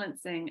 very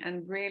balancing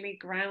and really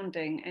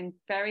grounding, and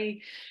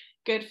very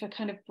good for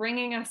kind of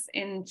bringing us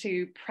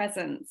into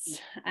presence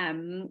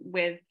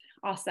with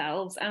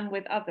ourselves and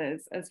with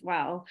others as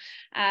well.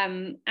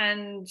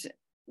 And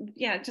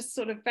yeah, just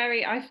sort of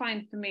very, I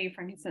find for me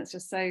frankincense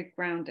just so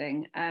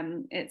grounding.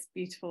 It's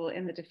beautiful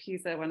in the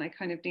diffuser when I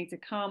kind of need to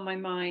calm my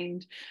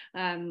mind,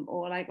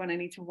 or like when I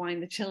need to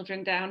wind the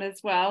children down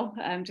as well.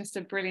 Just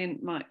a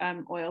brilliant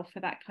oil for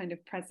that kind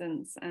of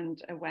presence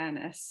and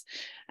awareness,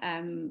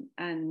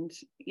 and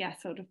yeah,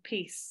 sort of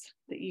peace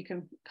that you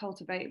can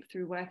cultivate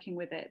through working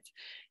with it.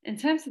 In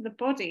terms of the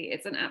body,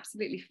 it's an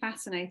absolutely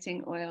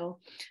fascinating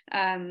oil.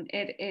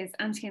 It is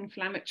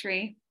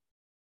anti-inflammatory.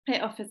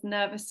 It offers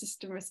nervous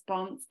system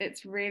response.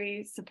 It's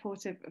really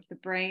supportive of the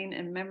brain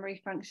and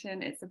memory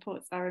function. It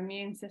supports our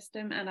immune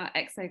system and our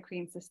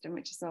exocrine system,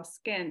 which is our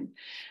skin.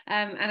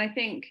 And I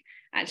think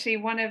actually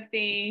one of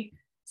the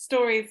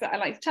stories that I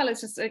like to tell is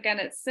just, again,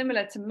 it's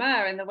similar to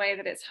myrrh in the way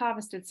that it's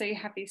harvested. So you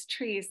have these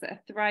trees that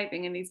are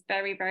thriving in these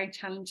very, very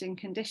challenging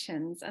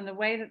conditions. And the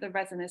way that the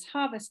resin is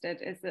harvested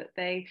is that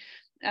they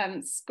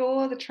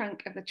score the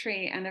trunk of the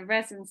tree, and a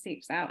resin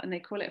seeps out, and they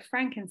call it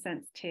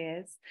frankincense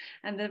tears.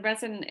 And the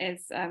resin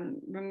is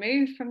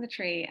removed from the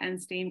tree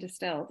and steam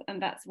distilled,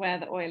 and that's where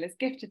the oil is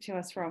gifted to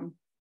us from.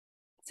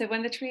 So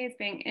when the tree is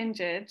being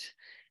injured,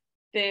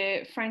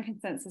 the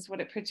frankincense is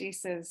what it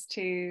produces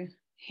to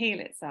heal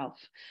itself.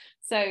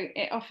 So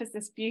it offers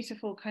this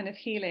beautiful kind of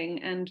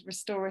healing and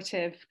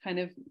restorative kind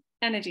of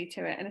energy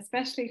to it, and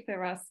especially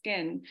for our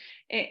skin,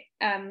 it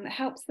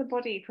helps the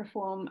body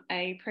perform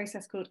a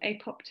process called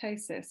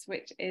apoptosis,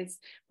 which is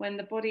when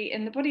the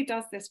body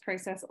does this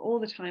process all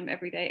the time,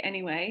 every day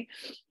anyway,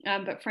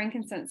 but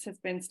frankincense has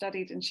been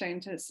studied and shown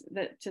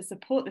to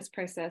support this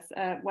process,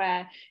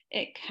 where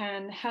it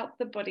can help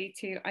the body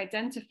to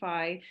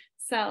identify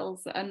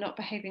cells that are not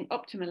behaving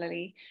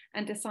optimally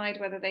and decide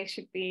whether they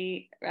should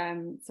be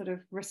sort of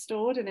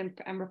restored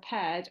and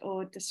repaired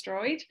or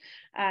destroyed.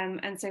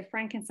 And so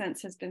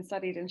frankincense has been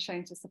studied and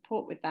shown to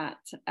support with that.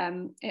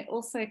 It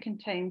also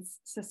contains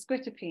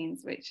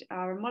sesquiterpenes, which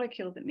are a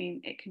molecule that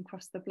mean it can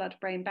cross the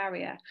blood-brain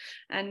barrier,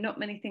 and not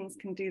many things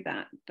can do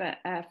that, but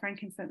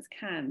frankincense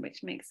can,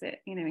 which makes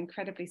it, you know,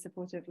 incredibly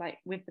supportive, like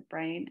with the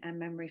brain and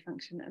memory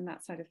function and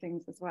that side of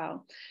things as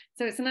well.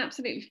 So it's an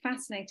absolutely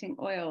fascinating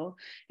oil.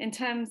 In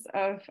terms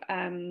of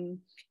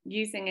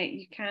using it,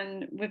 you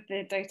can, with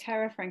the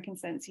doTERRA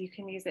frankincense, you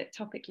can use it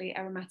topically,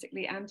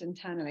 aromatically, and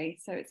internally.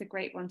 So it's a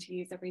great one to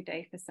use every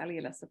day for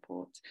cellular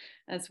support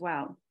as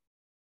well.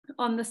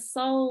 On the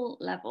soul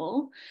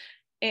level,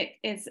 it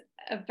is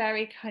a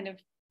very kind of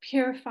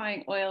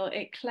purifying oil.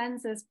 It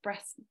cleanses,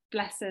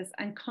 blesses,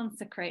 and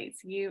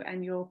consecrates you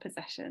and your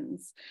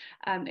possessions.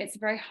 It's a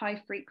very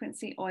high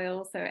frequency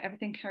oil, so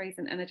everything carries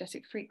an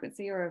energetic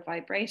frequency or a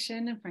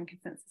vibration, and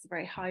frankincense is a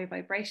very high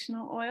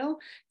vibrational oil,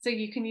 so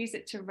you can use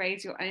it to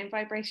raise your own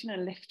vibration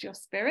and lift your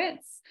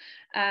spirits.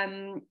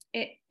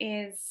 It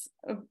is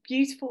a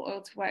beautiful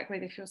oil to work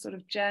with if you're sort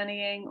of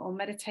journeying or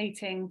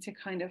meditating to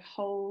kind of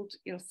hold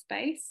your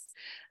space.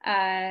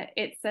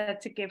 It's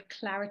to give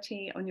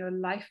clarity on your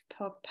life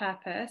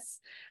purpose,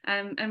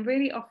 and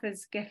really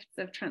offers gifts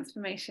of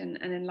transformation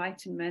and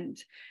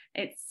enlightenment.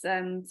 It's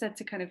said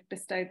to kind of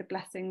bestow the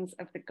blessings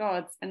of the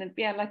gods, and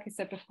yeah, like I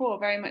said before,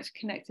 very much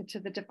connected to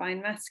the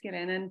divine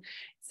masculine. And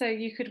so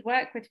you could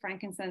work with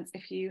frankincense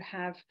if you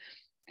have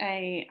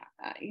a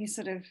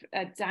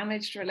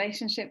damaged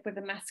relationship with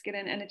the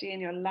masculine energy in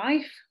your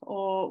life,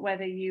 or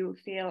whether you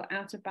feel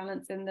out of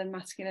balance in the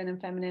masculine and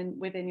feminine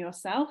within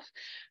yourself,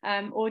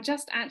 or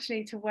just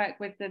actually to work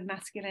with the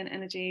masculine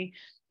energy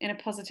in a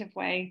positive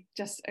way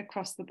just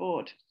across the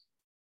board.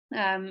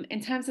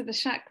 In terms of the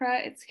chakra,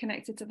 it's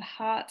connected to the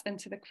heart and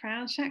to the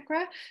crown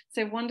chakra.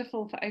 So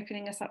wonderful for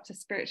opening us up to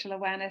spiritual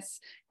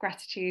awareness,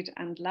 gratitude,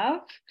 and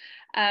love.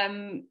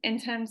 In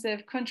terms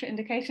of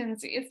contraindications,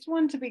 it's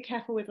one to be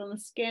careful with on the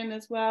skin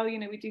as well. You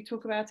know, we do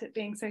talk about it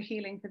being so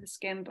healing for the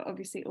skin, but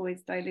obviously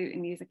always dilute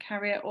and use a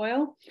carrier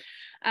oil.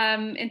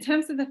 In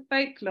terms of the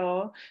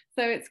folklore,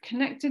 so it's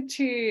connected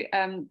to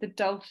the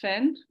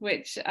dolphin,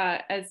 which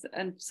is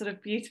sort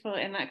of beautiful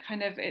in that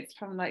kind of, it's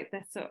from like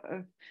this sort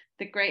of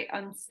the great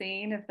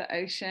unseen of the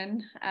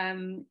ocean,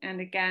 and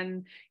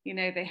again, you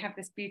know, they have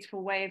this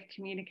beautiful way of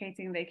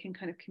communicating. They can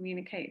kind of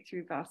communicate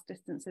through vast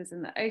distances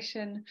in the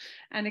ocean,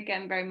 and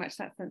again, very much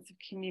that sense of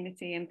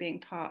community and being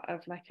part of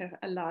like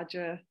a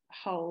larger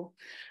whole.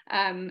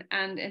 And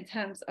in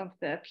terms of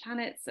the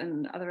planets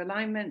and other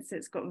alignments,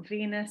 it's got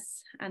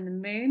Venus and the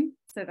moon.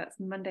 So that's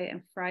Monday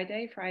and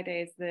Friday.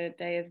 Friday is the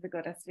day of the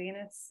goddess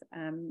Venus,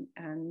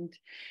 and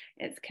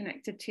it's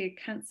connected to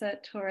Cancer,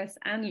 Taurus,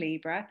 and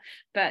Libra,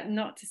 but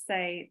not to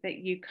say that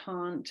you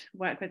can't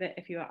work with it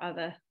if you are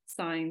other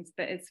signs,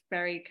 but it's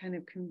very kind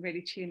of can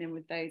really tune in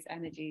with those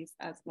energies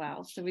as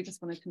well. So we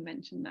just wanted to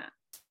mention that.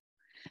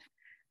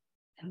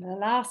 And the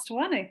last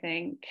one, I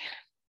think.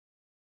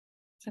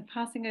 So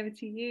passing over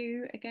to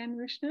you again,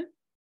 Rushna.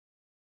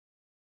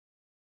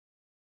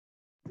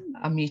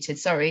 I'm muted,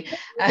 sorry.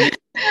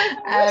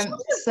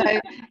 So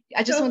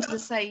I just wanted to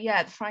say,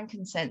 yeah, the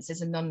frankincense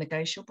is a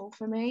non-negotiable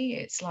for me.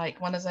 It's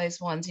like one of those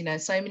ones, you know,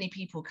 so many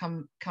people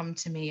come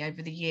to me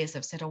over the years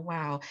have said, oh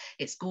wow,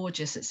 it's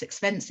gorgeous, it's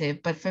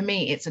expensive, but for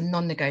me it's a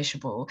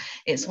non-negotiable.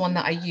 It's one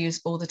that I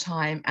use all the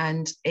time,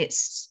 and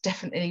it's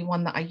definitely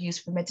one that I use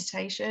for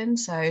meditation.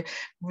 So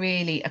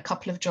really a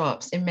couple of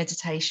drops in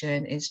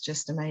meditation is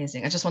just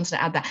amazing. I just wanted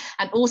to add that.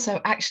 And also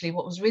actually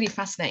what was really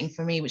fascinating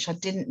for me, which I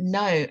didn't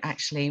know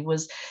actually,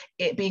 was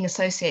it being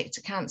associated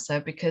to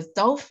Cancer, because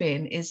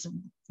dolphin is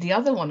the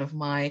other one of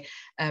my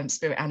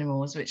spirit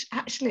animals, which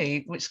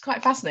is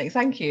quite fascinating.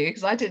 Thank you,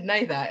 because I didn't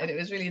know that, and it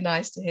was really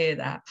nice to hear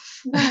that.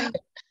 Nice.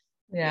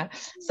 Yeah.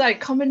 So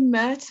common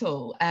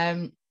myrtle,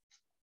 a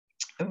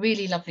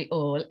really lovely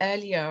oil.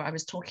 Earlier I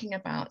was talking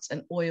about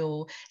an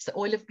oil, it's the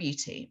oil of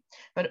beauty,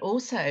 but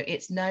also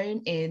it's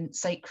known in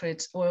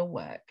sacred oil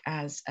work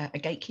as a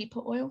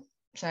gatekeeper oil.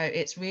 So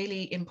it's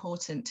really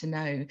important to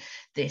know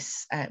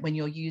this when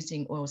you're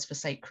using oils for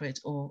sacred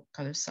or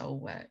kind of soul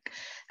work.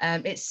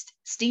 It's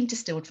steam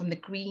distilled from the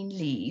green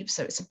leaves,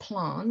 so it's a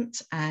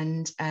plant,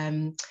 and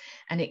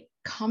it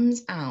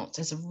comes out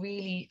as a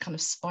really kind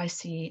of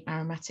spicy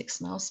aromatic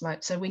smell.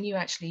 So when you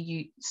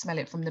smell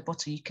it from the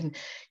bottle,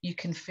 you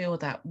can feel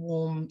that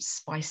warm,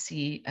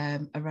 spicy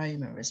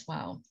aroma as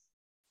well.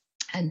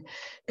 And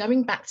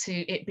going back to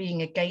it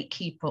being a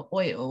gatekeeper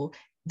oil,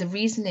 the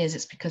reason is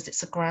it's because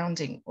it's a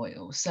grounding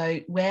oil. So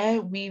where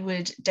we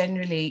would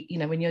generally, you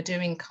know, when you're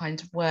doing kind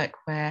of work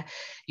where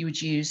you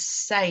would use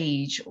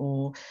sage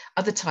or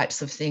other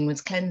types of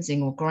things,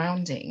 cleansing or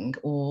grounding,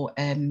 or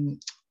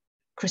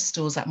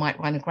crystals that might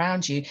want to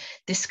ground you,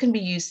 this can be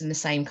used in the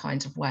same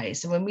kind of way.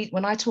 So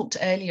when I talked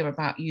earlier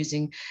about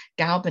using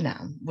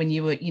galbanum, when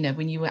you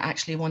were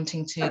actually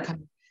wanting to kind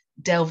of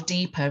delve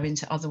deeper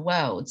into other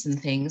worlds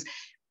and things,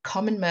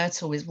 common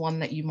myrtle is one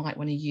that you might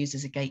want to use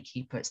as a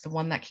gatekeeper. It's the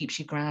one that keeps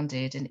you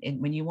grounded,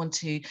 and when you want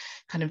to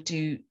kind of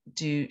do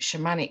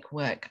shamanic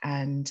work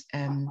and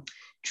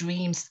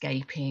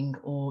dreamscaping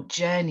or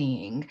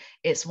journeying,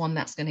 it's one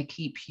that's going to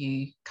keep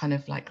you kind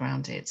of like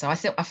grounded. So I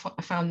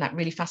found that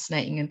really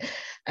fascinating,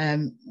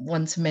 and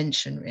one to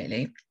mention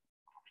really.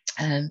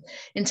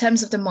 In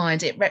terms of the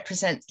mind, it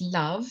represents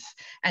love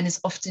and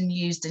is often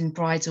used in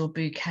bridal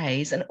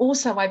bouquets. And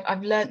also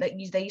I've learned that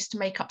they used to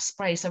make up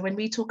spray. So when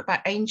we talk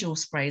about angel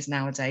sprays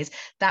nowadays,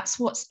 that's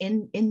what's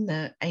in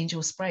the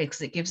angel spray,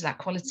 because it gives that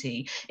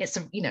quality. It's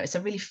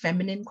a really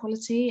feminine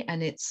quality,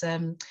 and it's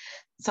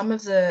some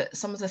of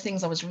the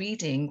things I was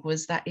reading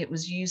was that it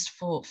was used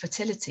for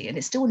fertility, and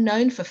it's still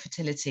known for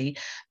fertility,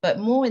 but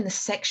more in the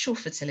sexual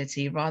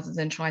fertility rather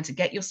than trying to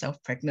get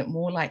yourself pregnant,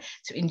 more like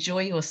to enjoy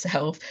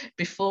yourself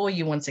before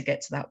you want to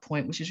get to that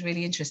point, which is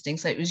really interesting.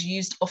 So it was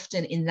used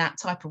often in that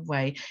type of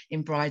way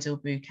in bridal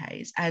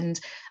bouquets. And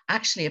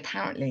actually,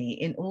 apparently,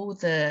 in all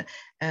the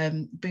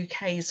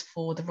bouquets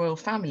for the royal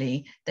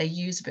family, they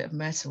use a bit of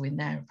myrtle in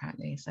there,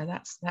 apparently. So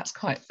that's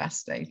quite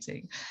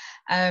fascinating.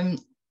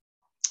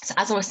 So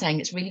as I was saying,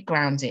 it's really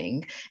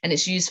grounding, and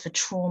it's used for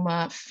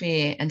trauma,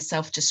 fear, and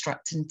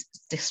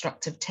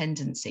destructive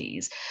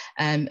tendencies,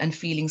 and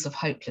feelings of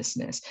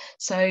hopelessness.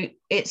 So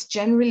it's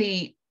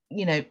generally,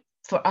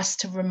 for us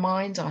to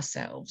remind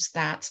ourselves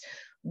that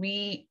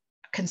we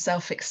can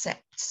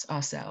self-accept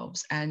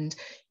ourselves. And,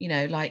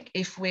 like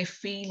if we're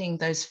feeling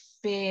those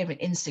fear and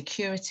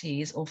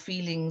insecurities or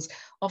feelings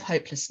of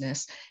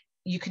hopelessness,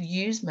 you could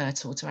use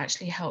myrtle to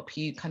actually help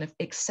you kind of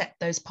accept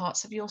those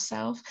parts of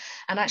yourself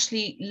and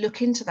actually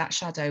look into that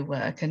shadow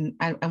work and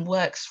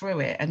work through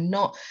it, and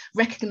not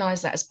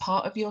recognize that as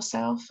part of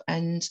yourself,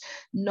 and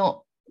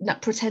not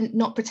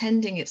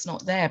pretending it's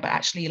not there, but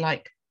actually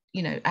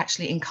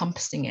actually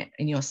encompassing it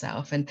in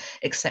yourself and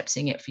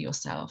accepting it for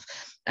yourself.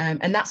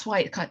 And that's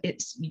why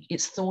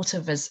it's thought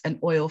of as an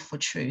oil for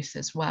truth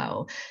as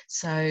well.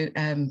 So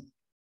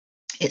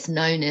it's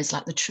known as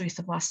like the truth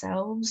of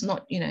ourselves,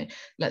 not,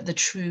 like the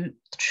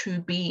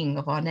true being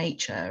of our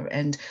nature,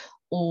 and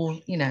all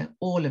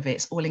of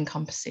it's all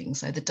encompassing.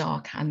 So the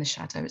dark and the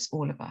shadow, it's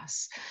all of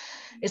us.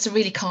 It's a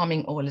really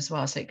calming oil as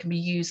well, so it can be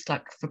used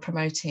like for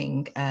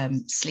promoting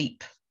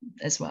sleep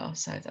as well,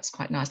 so that's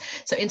quite nice.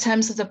 So in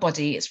terms of the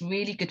body, it's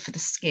really good for the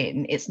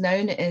skin. It's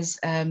known as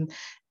an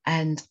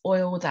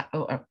oil that,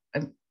 or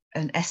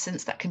an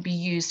essence that can be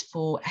used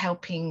for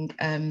helping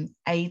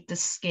aid the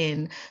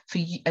skin for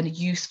a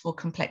youthful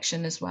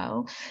complexion as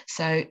well.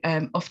 So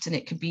often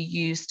it can be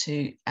used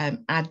to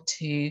add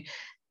to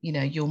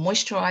your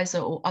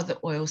moisturizer or other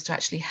oils to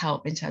actually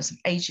help in terms of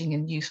aging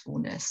and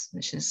youthfulness,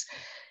 which is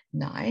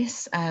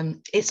nice.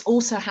 It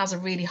also has a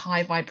really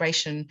high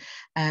vibration,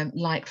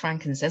 like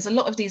frankincense. A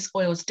lot of these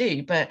oils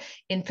do, but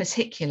in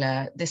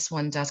particular this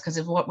one does, because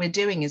of what we're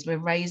doing is we're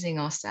raising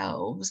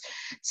ourselves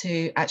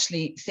to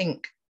actually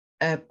think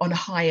on a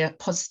higher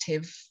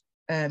positive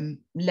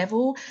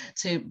level,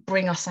 to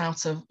bring us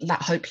out of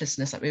that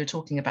hopelessness that we were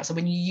talking about. So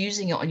when you're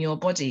using it on your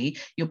body,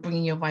 you're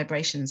bringing your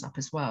vibrations up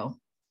as well.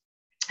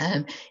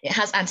 It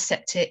has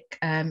antiseptic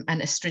and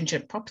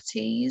astringent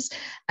properties,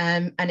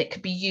 and it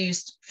could be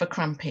used for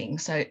cramping.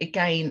 So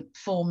again,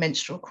 for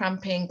menstrual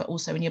cramping, but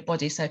also in your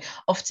body. So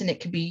often it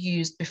can be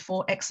used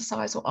before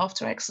exercise or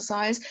after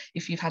exercise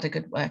if you've had a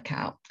good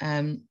workout.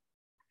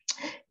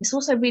 It's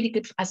also really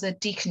good as a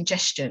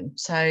decongestion.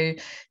 So,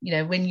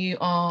 when you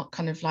are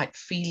kind of like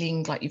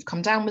feeling like you've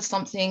come down with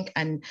something,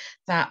 and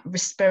that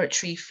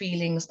respiratory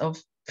feelings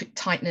of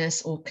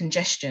tightness or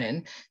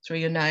congestion through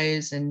your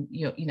nose and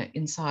your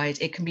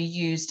inside, it can be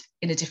used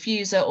in a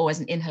diffuser or as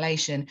an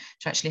inhalation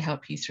to actually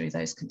help you through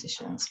those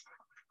conditions.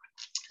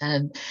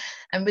 And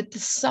with the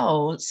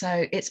soul,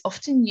 so it's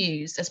often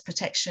used as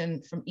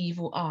protection from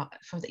evil art,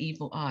 for the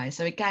evil eye.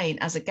 So again,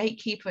 as a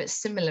gatekeeper,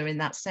 it's similar in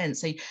that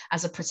sense. So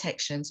as a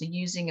protection, so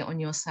using it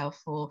on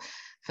yourself for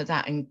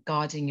that, and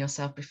guarding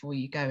yourself before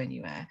you go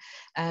anywhere.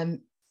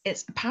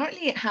 It's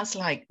apparently it has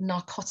like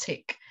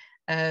narcotic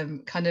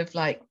kind of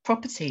like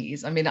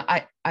properties. I mean,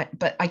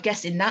 but I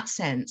guess in that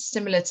sense,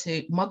 similar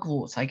to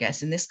mugwort, I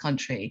guess in this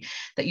country,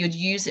 that you'd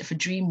use it for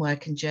dream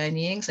work and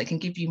journeying. So it can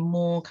give you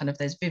more kind of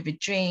those vivid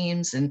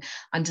dreams and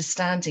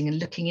understanding and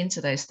looking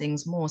into those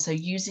things more. So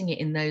using it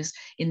in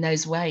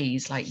those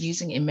ways, like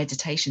using it in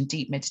meditation,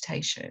 deep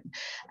meditation,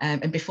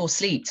 and before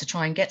sleep, to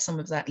try and get some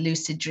of that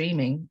lucid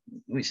dreaming,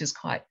 which is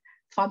quite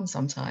fun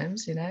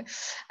sometimes, and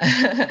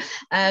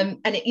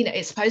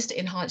it's supposed to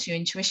enhance your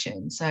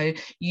intuition. So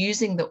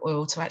using the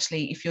oil to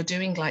actually, if you're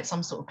doing like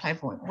some sort of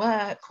clairvoyant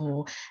work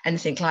or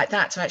anything like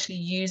that, to actually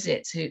use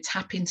it to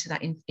tap into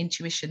that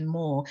intuition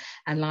more,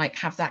 and like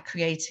have that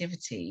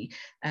creativity,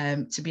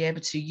 to be able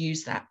to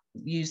use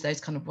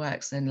those kind of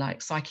works, and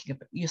like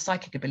your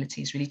psychic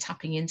abilities, really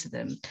tapping into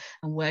them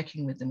and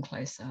working with them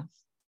closer.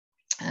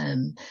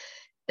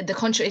 The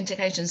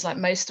contraindications, like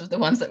most of the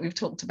ones that we've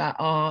talked about,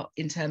 are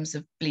in terms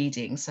of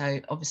bleeding.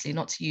 So obviously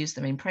not to use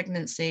them in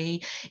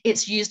pregnancy.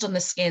 It's used on the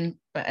skin,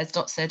 but as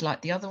Dot said,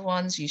 like the other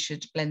ones, you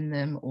should blend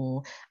them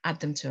or add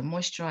them to a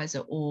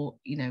moisturizer, or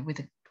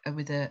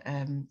with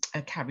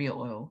a carrier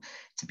oil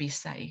to be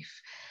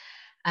safe.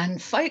 And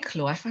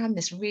folklore, I found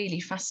this really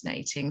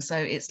fascinating. So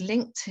it's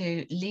linked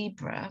to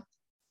Libra,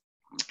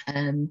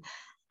 and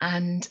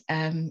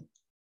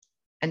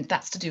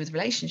that's to do with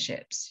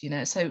relationships,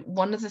 So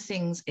one of the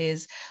things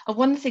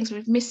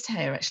we've missed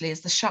here actually is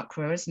the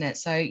chakra, isn't it?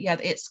 So yeah,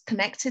 it's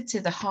connected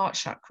to the heart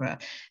chakra,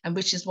 and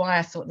which is why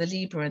I thought the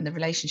Libra and the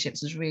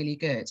relationships was really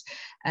good.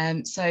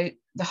 So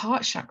the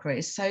heart chakra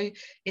is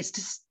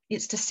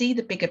it's to see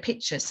the bigger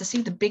picture, it's to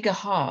see the bigger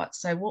heart.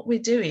 So what we're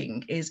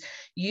doing is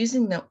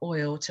using the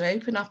oil to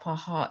open up our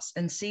hearts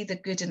and see the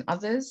good in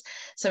others.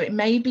 So it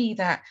may be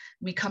that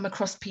we come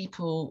across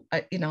people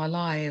in our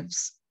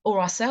lives, or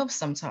ourselves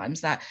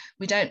sometimes, that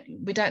we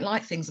don't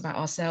like things about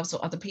ourselves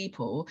or other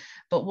people,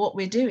 but what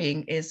we're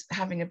doing is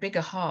having a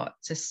bigger heart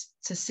to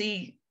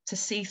see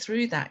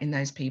through that in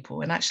those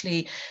people, and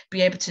actually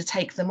be able to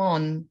take them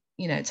on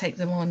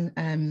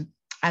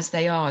as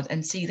they are,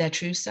 and see their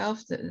true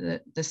self,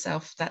 the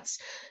self that's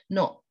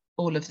not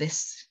all of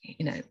this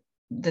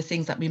the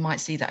things that we might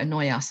see that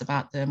annoy us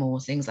about them, or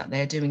things that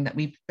they're doing that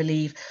we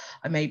believe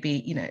are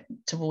maybe, you know,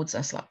 towards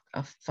us, like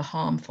for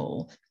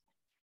harmful.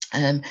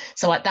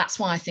 So that's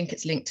why I think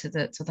it's linked to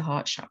the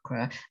heart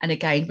chakra, and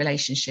again,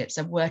 relationships,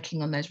 and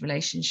working on those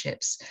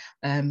relationships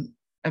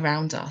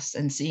around us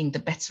and seeing the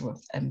better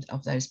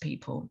of those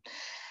people.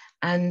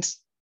 And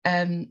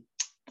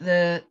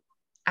the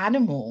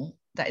animal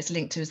that is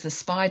linked to is the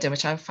spider,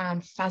 which I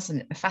found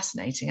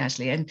fascinating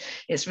actually, and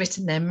it's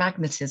written there,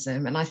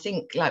 magnetism. And I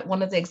think like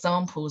one of the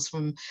examples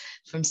from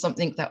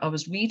something that I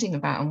was reading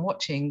about and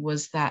watching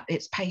was that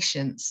it's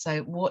patience.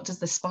 So what does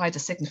the spider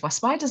signify?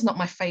 Spider's not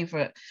my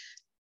favorite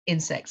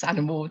insects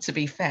animal, to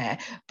be fair,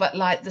 but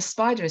like the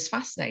spider is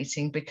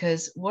fascinating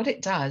because what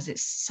it does,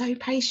 it's so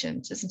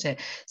patient, isn't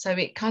it? So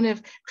it kind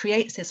of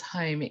creates its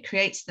home, it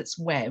creates its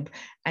web,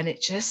 and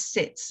it just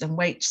sits and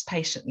waits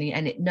patiently,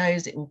 and it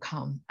knows it will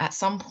come at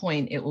some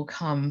point. It will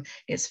come,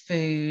 its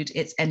food,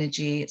 its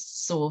energy,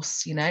 its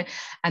source, you know.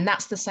 And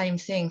that's the same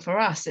thing for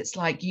us. It's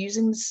like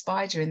using the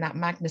spider in that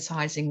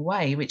magnetizing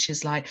way, which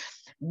is like,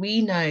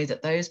 we know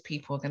that those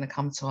people are going to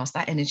come to us,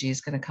 that energy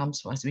is going to come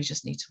to us, we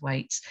just need to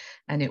wait,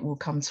 and it will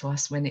come to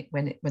us when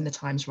the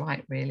time's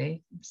right,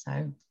 really.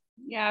 So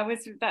yeah,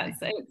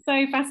 it's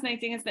so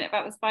fascinating, isn't it,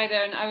 about the spider?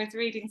 And I was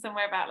reading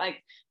somewhere about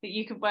like that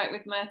you could work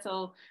with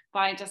myrtle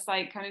by just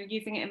like kind of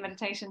using it in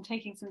meditation,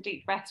 taking some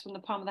deep breaths from the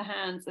palm of the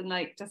hands, and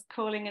like just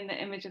calling in the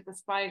image of the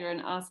spider and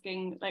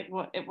asking like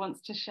what it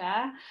wants to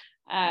share,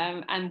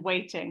 and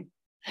waiting.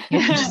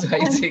 Yeah, just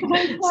waiting,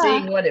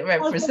 seeing what it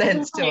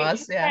represents to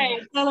us. Yeah,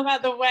 it's all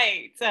about the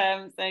weight.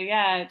 So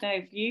yeah,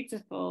 no,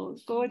 beautiful,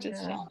 gorgeous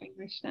sharing,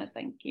 Rishna.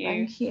 Thank you.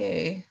 Thank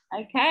you.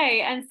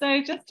 Okay, and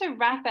so just to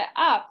wrap it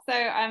up, so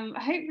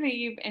hopefully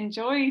you've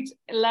enjoyed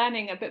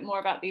learning a bit more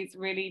about these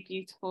really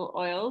beautiful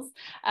oils.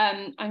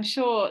 I'm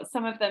sure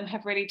some of them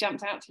have really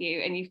jumped out to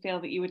you and you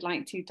feel that you would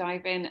like to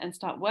dive in and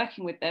start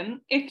working with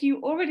them. If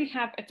you already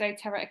have a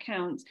doTERRA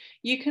account,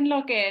 you can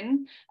log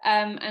in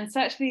and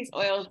search for these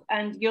oils,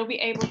 and you'll be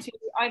able to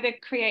either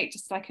create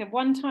just like a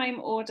one-time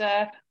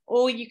order,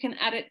 or you can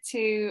add it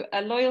to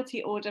a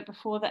loyalty order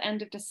before the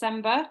end of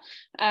December,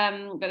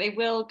 but they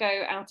will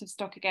go out of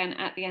stock again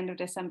at the end of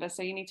December.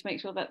 So you need to make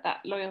sure that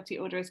that loyalty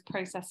order is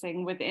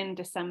processing within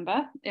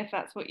December, if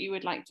that's what you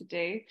would like to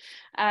do.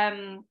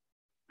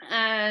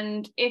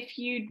 And if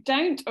you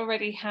don't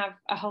already have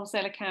a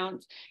wholesale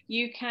account,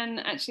 you can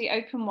actually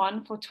open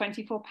one for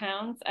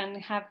 £24 and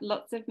have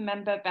lots of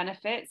member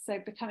benefits. So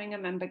becoming a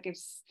member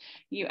gives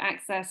you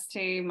access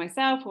to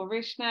myself or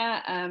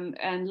Rishna,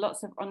 and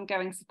lots of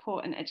ongoing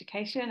support and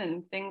education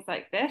and things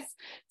like this.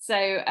 So,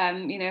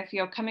 you know, if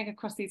you're coming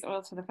across these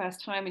oils for the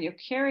first time and you're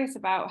curious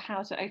about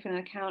how to open an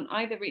account,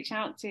 either reach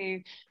out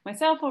to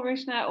myself or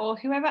Rishna, or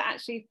whoever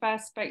actually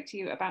first spoke to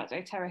you about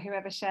doTERRA,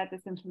 whoever shared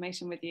this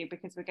information with you,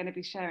 because we're going to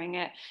be sharing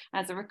it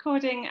as a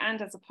recording and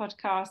as a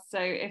podcast. So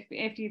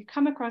if you've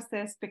come across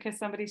this because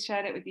somebody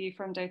shared it with you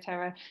from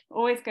doTERRA,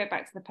 always go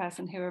back to the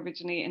person who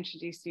originally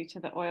introduced you to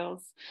the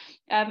oils.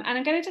 And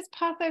I'm going to just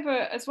pass over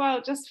as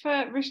well, just for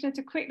Rishna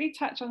to quickly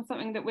touch on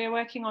something that we're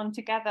working on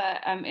together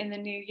in the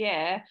new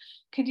year.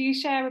 Could you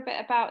share a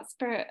bit about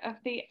Spirit of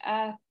the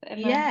Earth?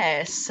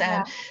 Yes.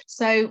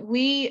 So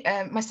we,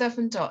 myself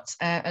and Dot,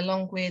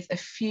 along with a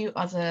few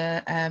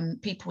other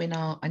people in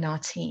our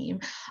team,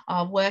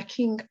 are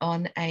working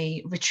on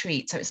a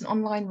retreat. So it's an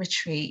online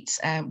retreat,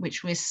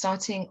 which we're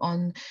starting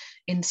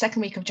in the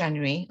second week of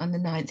January on the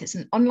 9th. It's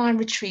an online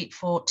retreat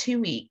for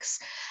 2 weeks,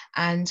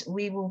 and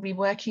we will be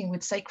working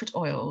with sacred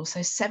oils,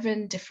 so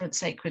 7 different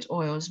sacred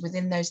oils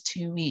within those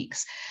 2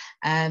 weeks,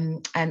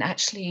 and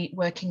actually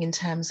working in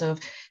terms of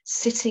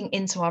sitting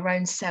into our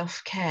own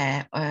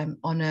self-care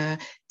on a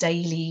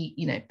daily,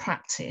 you know,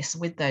 practice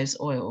with those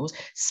oils,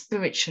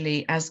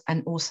 spiritually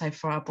and also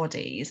for our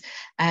bodies.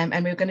 And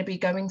we're going to be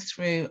going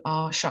through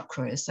our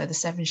chakras, so the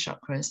 7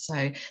 chakras,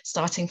 so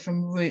starting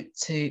from root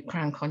to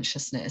crown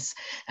consciousness,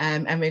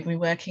 and we're going to be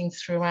working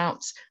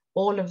throughout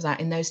all of that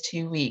in those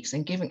 2 weeks,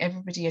 and giving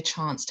everybody a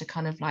chance to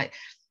kind of like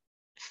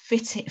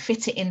fit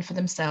it in for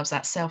themselves,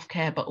 that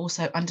self-care, but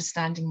also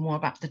understanding more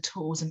about the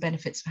tools and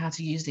benefits of how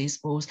to use these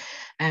oils.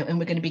 And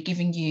we're going to be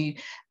giving you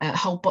a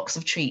whole box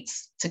of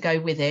treats to go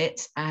with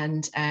it,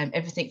 and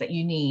everything that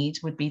you need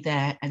would be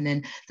there, and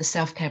then the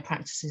self-care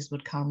practices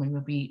would come, and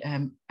we'll be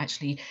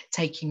actually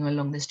taking you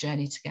along this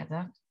journey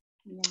together.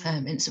 Yeah.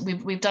 And so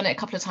we've done it a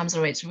couple of times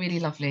already. It's really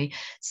lovely.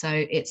 So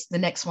it's the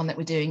next one that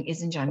we're doing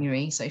is in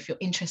January. So if you're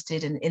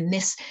interested in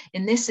this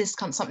is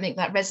something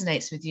that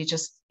resonates with you,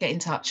 just get in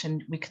touch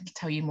and we can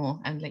tell you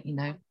more and let you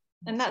know.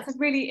 And that's a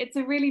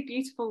really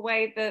beautiful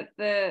way that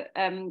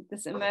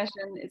this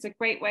immersion is a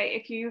great way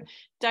if you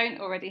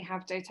don't already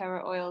have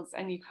doTERRA oils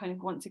and you kind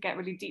of want to get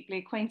really deeply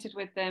acquainted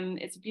with them.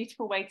 It's a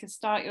beautiful way to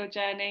start your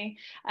journey,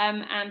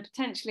 and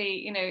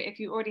potentially, you know, if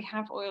you already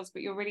have oils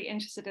but you're really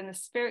interested in the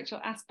spiritual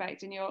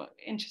aspect and you're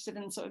interested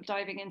in sort of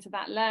diving into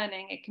that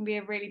learning, it can be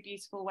a really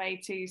beautiful way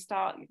to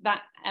start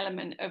that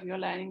element of your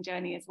learning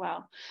journey as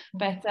well.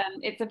 But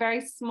it's a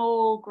very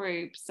small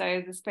group,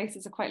 so the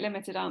spaces are quite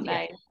limited, aren't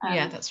they?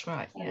 Yeah, that's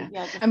right. Yeah.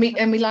 And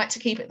we like to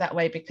keep it that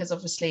way because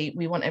obviously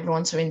we want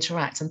everyone to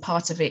interact, and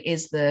part of it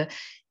is the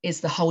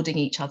holding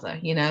each other,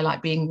 you know,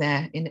 like being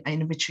there in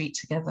a retreat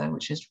together,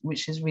 which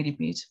is really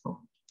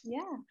beautiful.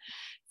 Yeah.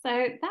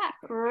 So that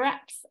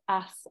wraps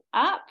us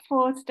up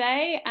for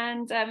today,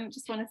 and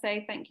just want to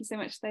say thank you so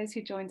much to those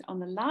who joined on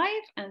the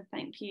live, and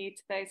thank you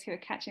to those who are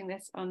catching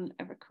this on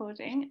a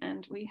recording,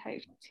 and we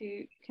hope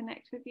to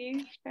connect with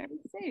you very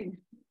soon.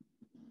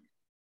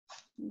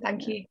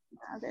 Thank you.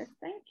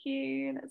 Thank you.